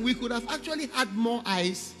means that we could have actually had more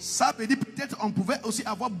eyes. Ça veut dire peut-être on pouvait aussi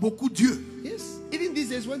avoir beaucoup d'yeux. Yes. Even these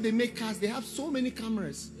days when they make cars, they have so many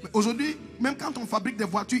cameras. Mais aujourd'hui, même quand on fabrique des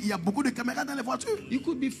voitures, il y a beaucoup de caméras dans les voitures. You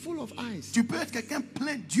could be full of eyes, Tu peux être quelqu'un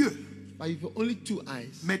plein d'yeux, but you've only 2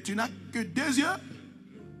 eyes. mais tu n'as que 2 yeux.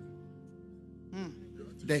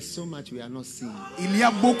 There's so much we are not seeing. Il y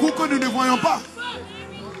a beaucoup que nous ne voyons pas.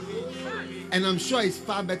 And I'm sure it's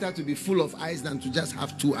far better to be full of eyes than to just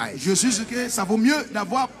have 2 eyes. Je suis sûr que ça vaut mieux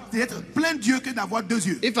d'être plein d'yeux que d'avoir 2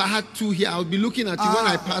 yeux. If I had 2 here, I would be looking at you. When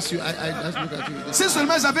I pass you, I just look at you. Si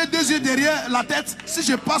seulement j'avais 2 yeux derrière la tête, si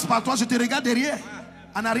je passe par toi, je te regarde derrière,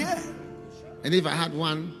 en arrière. And if I had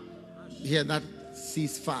 1 here that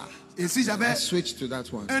sees far, Et si j'avais I switch to that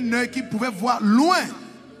one. un œil qui pouvait voir loin,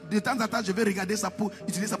 de temps en temps, je vais regarder ça pour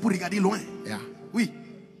utiliser ça pour regarder loin. Yeah. Oui.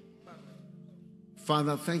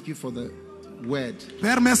 Father, thank you for the word.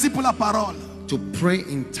 Père, merci pour la parole. To pray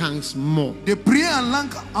in tongues more. De prier en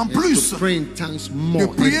langue en plus. To pray in tongues De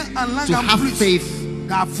more. prier en langue To en have plus. faith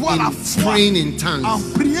D'avoir la in foi praying in en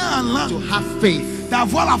tongues. priant en langue. To have faith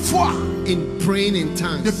D'avoir la foi in praying in de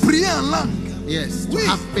tongues. prier en langue. Yes. To Oui.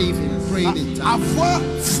 have faith in praying in tongues. Avoir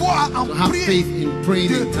foi en To have faith prier. in praying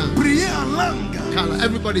De in tongues. prier en langue.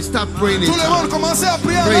 Everybody start praying in Tout le monde tongues. commence à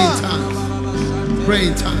prier en Pray in langue. tongues. Pray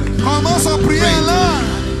in tongues. Commence à prier Pray en in langue.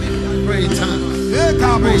 tongues. Pray in tongues. Et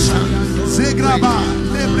Kabosha, Zegraba,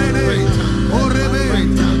 Pray Lebrede, in tongues. Orebe, Pray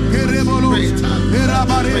in tongues. Kerebolo, Pray in tongues.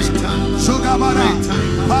 Erabare, Pray in tongues. Shogabara, Pray in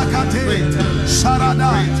tongues. Bakate, Pray in tongues. Sharada,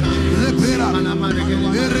 Pray in tongues. Lepera,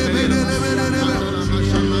 Erebede, Lebede,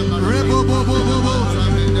 Rebobobobobo,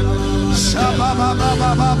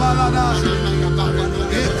 Shabababababalada,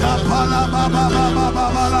 Ekapala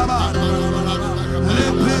bababababalaba,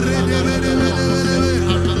 Lepere,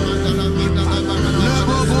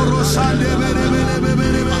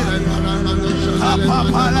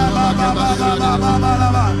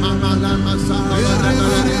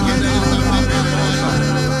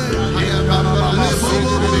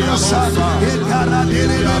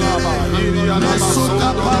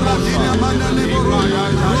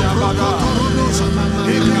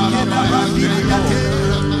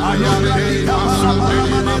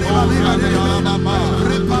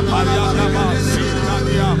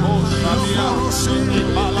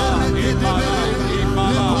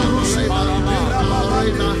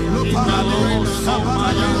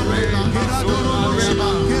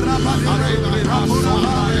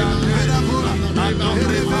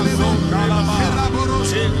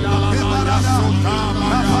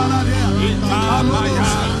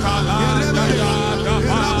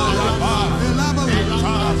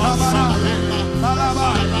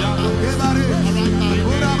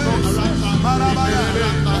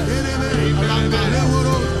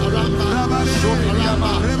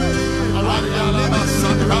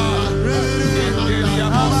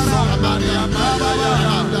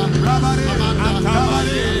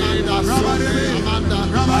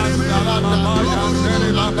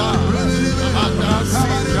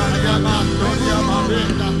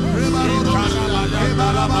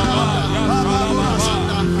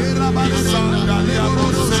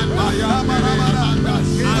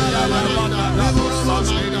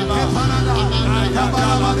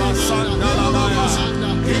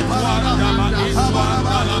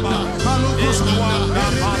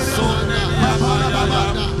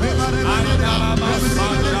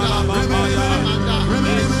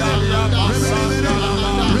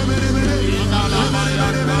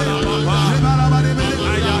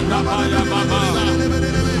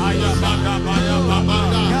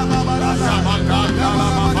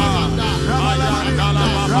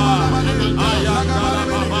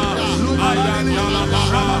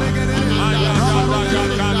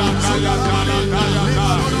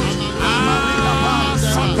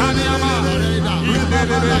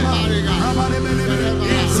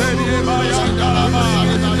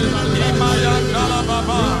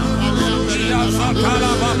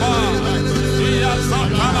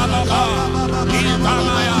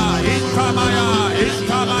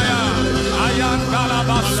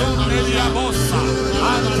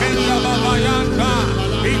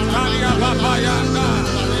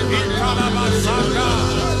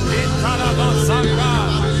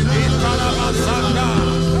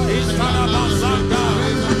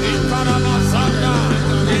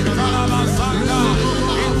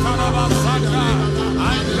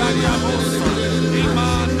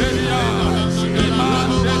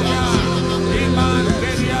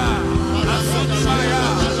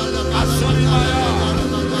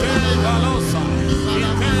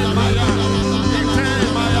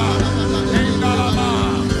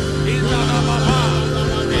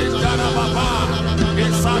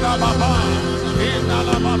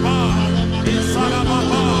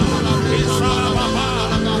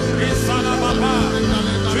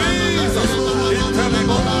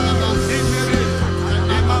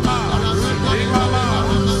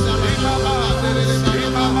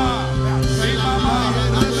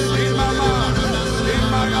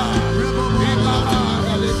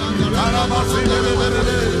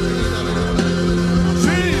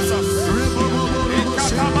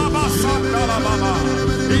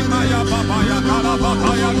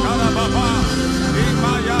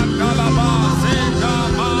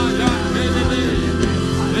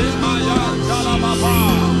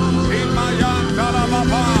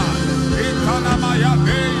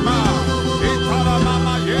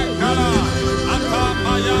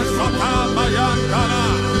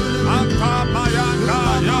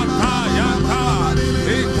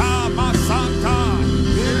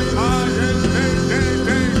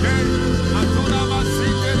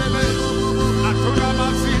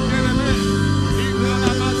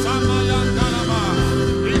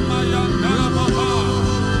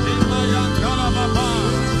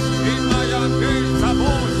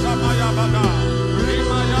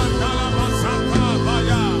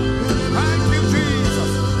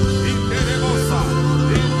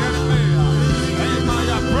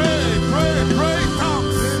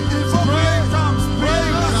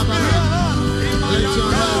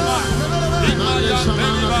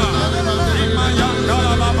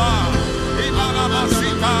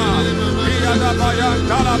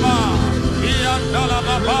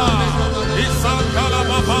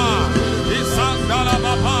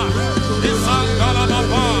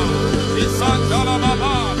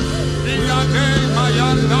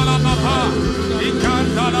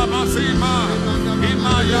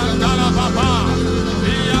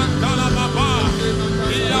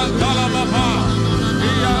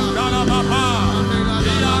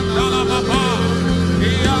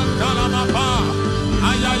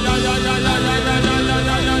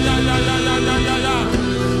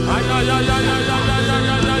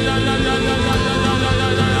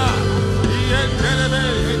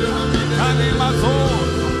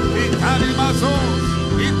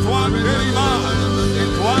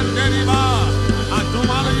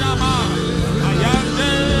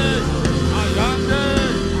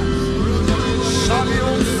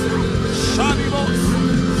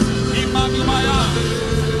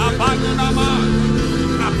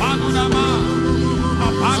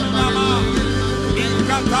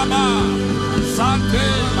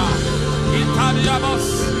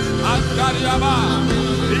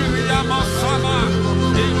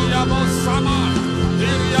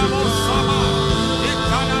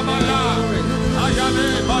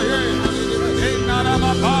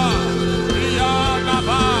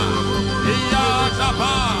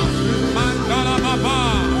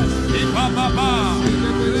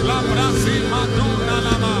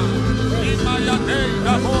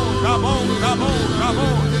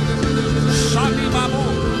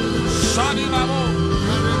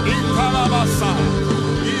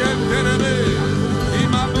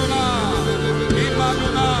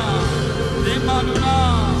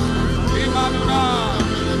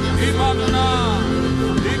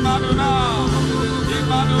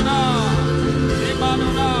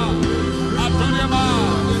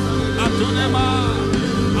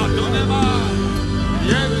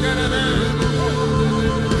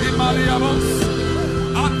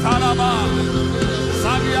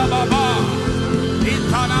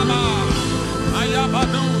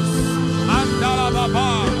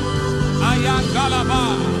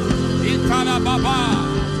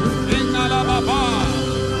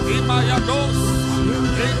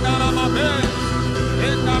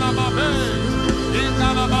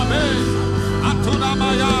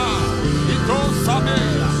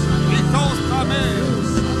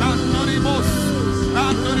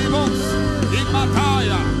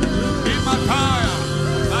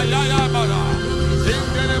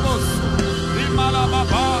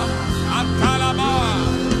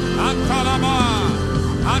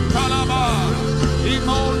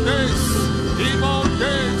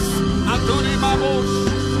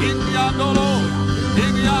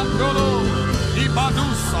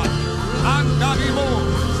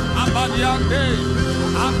 Ayande,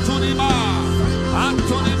 Antonima,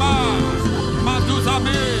 Antonima,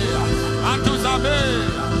 Maduzame, Anduzame,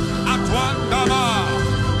 Atwandaba,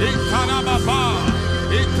 Ikanababa,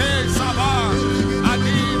 Ite Saba,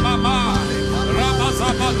 Adi Mama,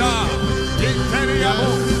 Ramazabada,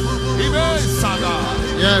 Interiabo, Ibe Sada,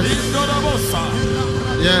 Indorobosa.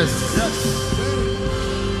 Yes. Yes.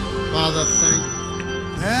 Father,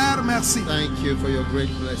 Père, merci. thank you for your great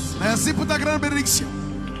blessing. Merci pour ta grande bénédiction.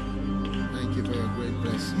 Thank you for your great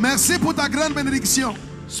blessing. Merci pour ta grande bénédiction.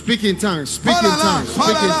 Speak in tongues, speak in tongues, speak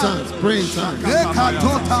in tongues, pray in tongues.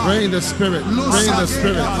 Pray in the spirit, pray in the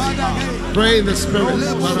spirit, pray in the spirit.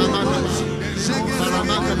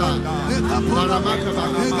 Paramakaba, Paramakaba,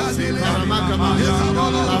 Paramakaba,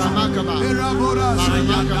 Paramakaba,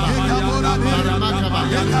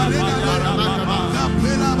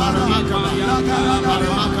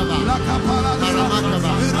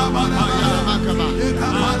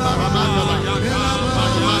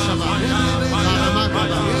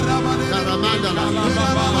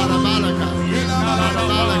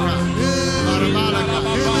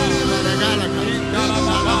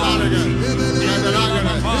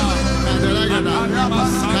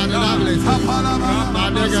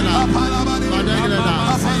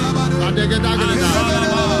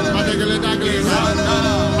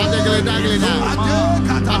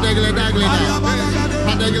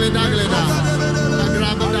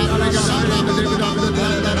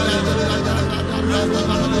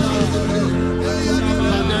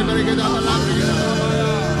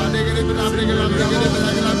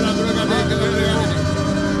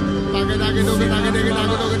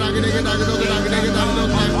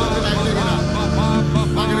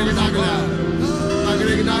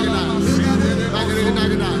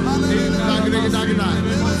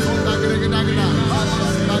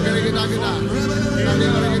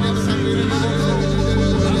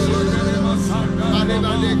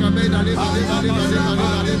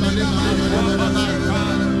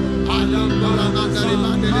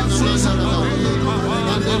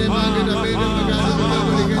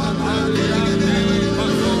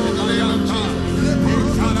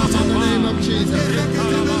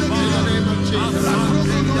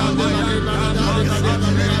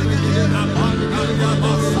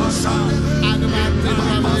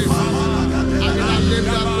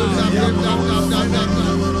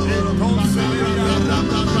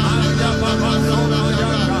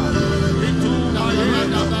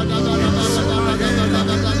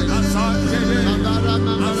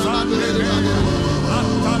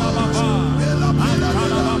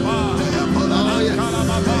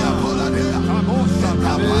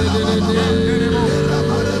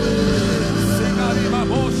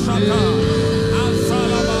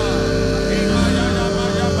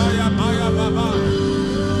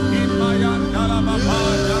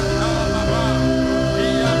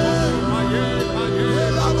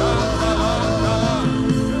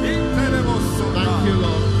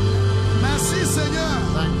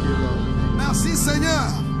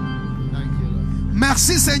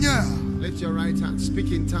 Merci Seigneur. Lift your right hand,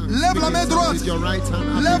 speak in tongues. Lève la main droite. With your right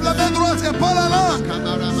hand. Lève la main droite et parle la langue.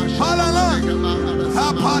 Parle la langue.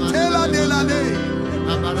 Apatela de l'année.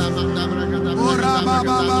 Ora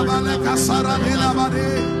baba baba le kasara de la bade.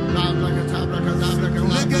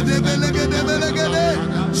 Legede legede legede.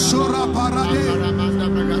 Sora parade.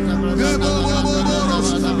 Ebo bo boros.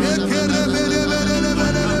 Ekere bele bele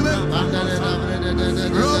bele bele.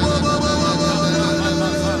 Robo bo bo bo.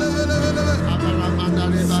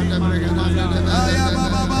 Aya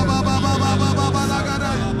baba baba baba baba baba la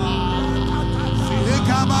gada.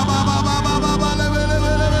 Eka baba baba baba baba le bele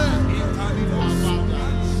bele bele.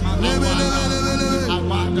 Le bele bele bele.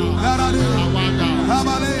 Garade.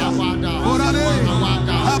 Habale. Orale.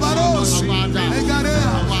 Habaros. Egare.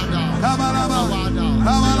 Habalaba.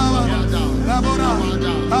 Habalaba. Labora.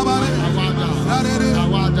 Habale. Garere.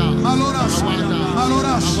 Maloras.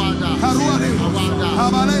 Maloras. Haruade.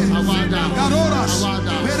 Habale. Garoras.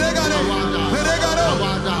 Peregare. Peregare.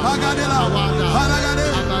 Agadela. Halagade.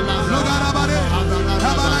 Logarabade.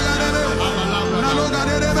 Habalagade.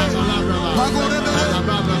 Nalogadere. Pagorebe.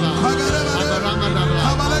 Pagarebe.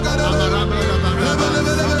 Habalagade.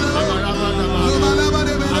 Lebelebele.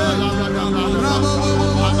 Lobalabade. Bravo.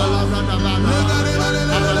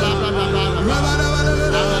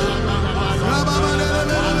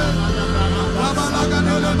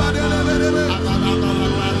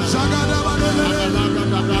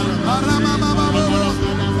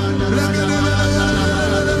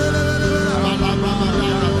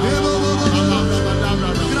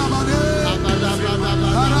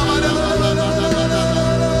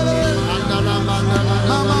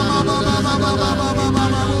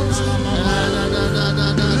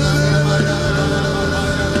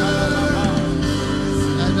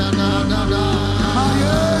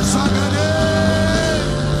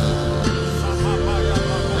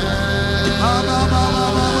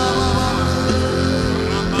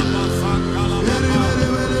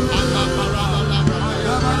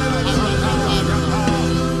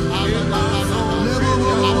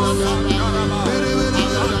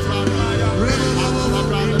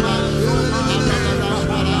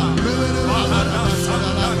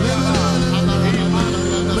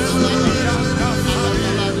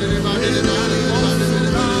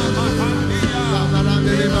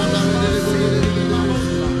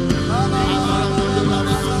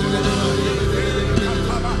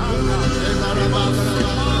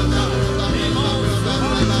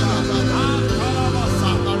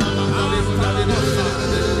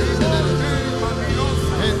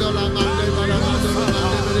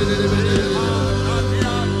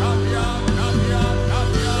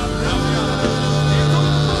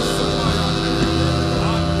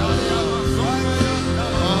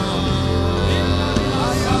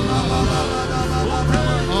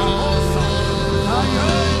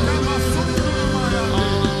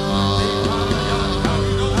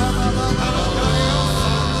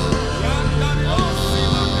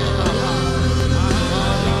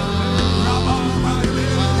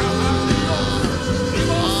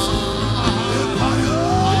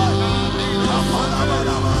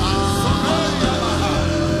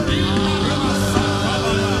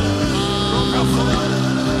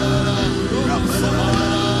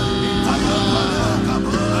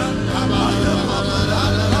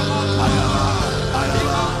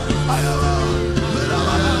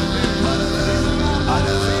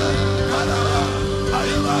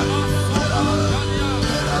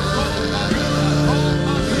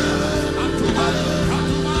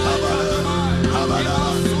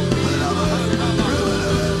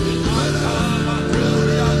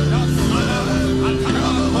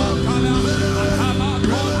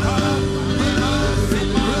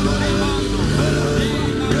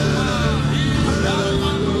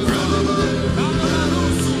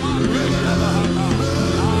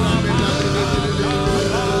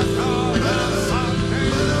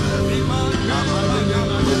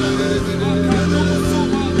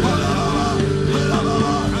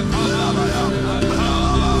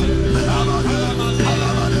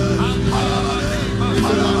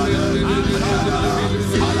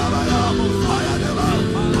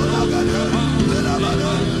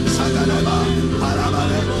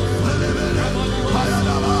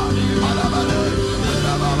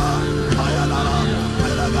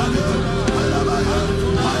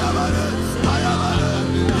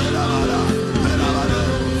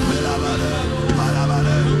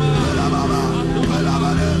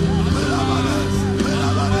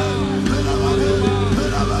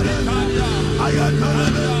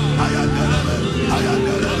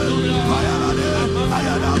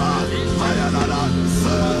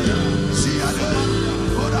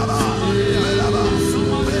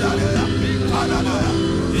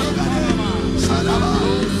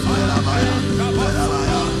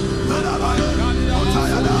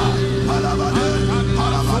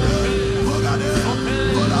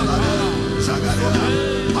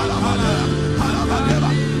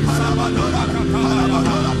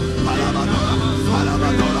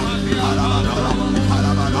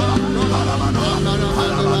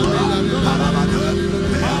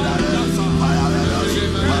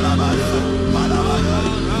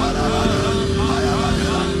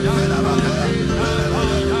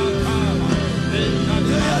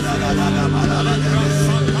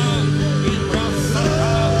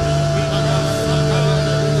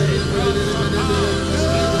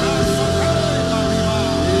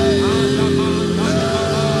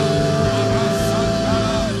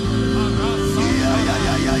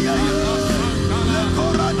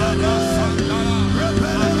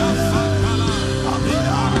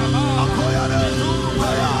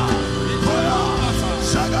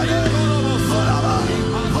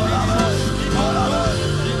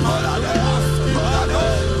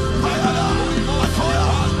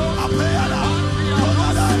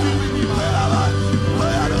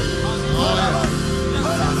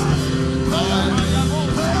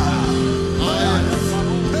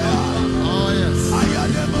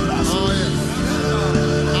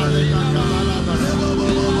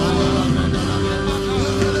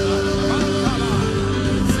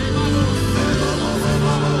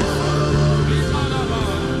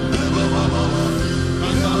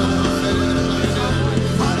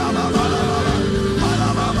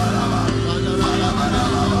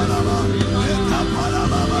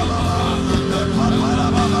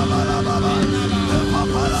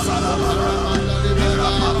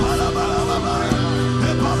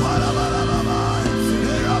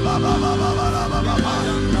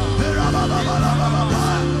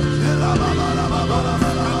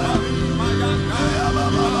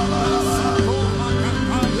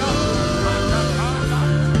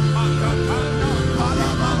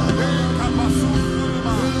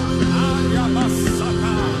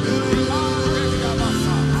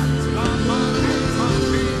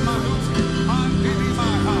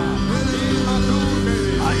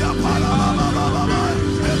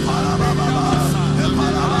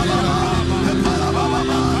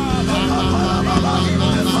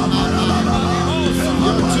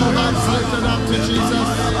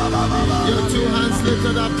 Your two hands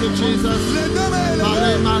lifted up to Jesus.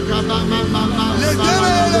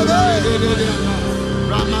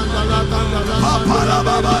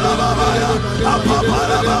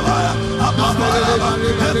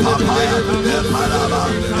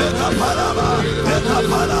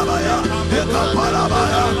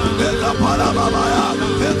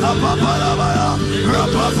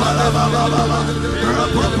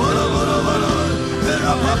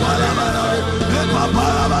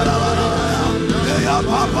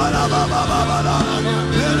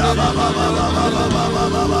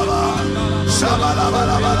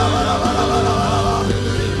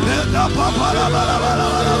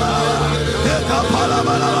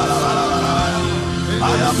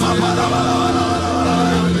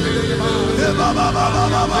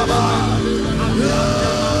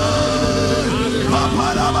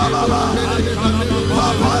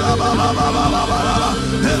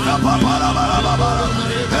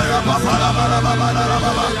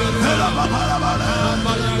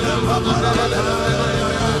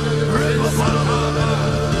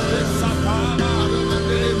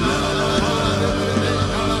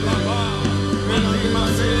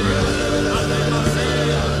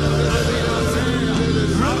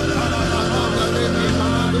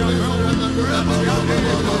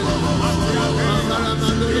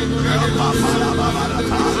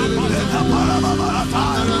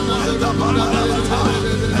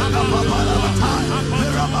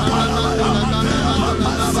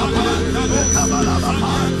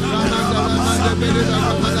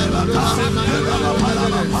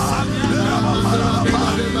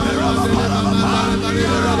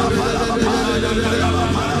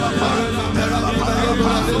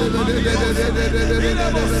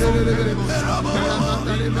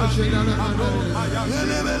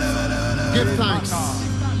 Give thanks.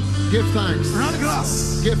 Give thanks. Rends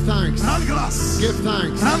grâce. Give thanks. Rends grâce. Give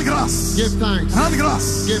thanks. Rends grâce. Give thanks. Rends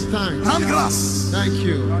grâce. Give thanks. Rends grâce. Thank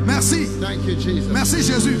you. Merci. Thank you, Jesus. Merci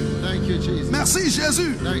Jésus. Thank you, Jesus. Merci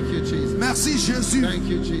Jésus. Thank you, Jesus. Merci Jésus. Thank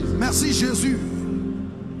you, Jesus. Merci Jésus.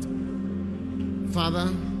 Father,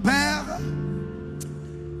 Père,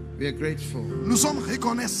 we are grateful. nous sommes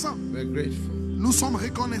reconnaissants. We are grateful. Nous sommes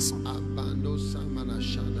reconnaissants.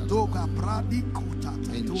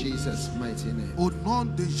 In Jesus' mighty name. Au nom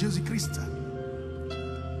de Jésus-Christ.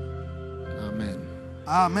 Amen.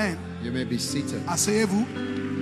 Amen. You may be seated. Asseyez-vous.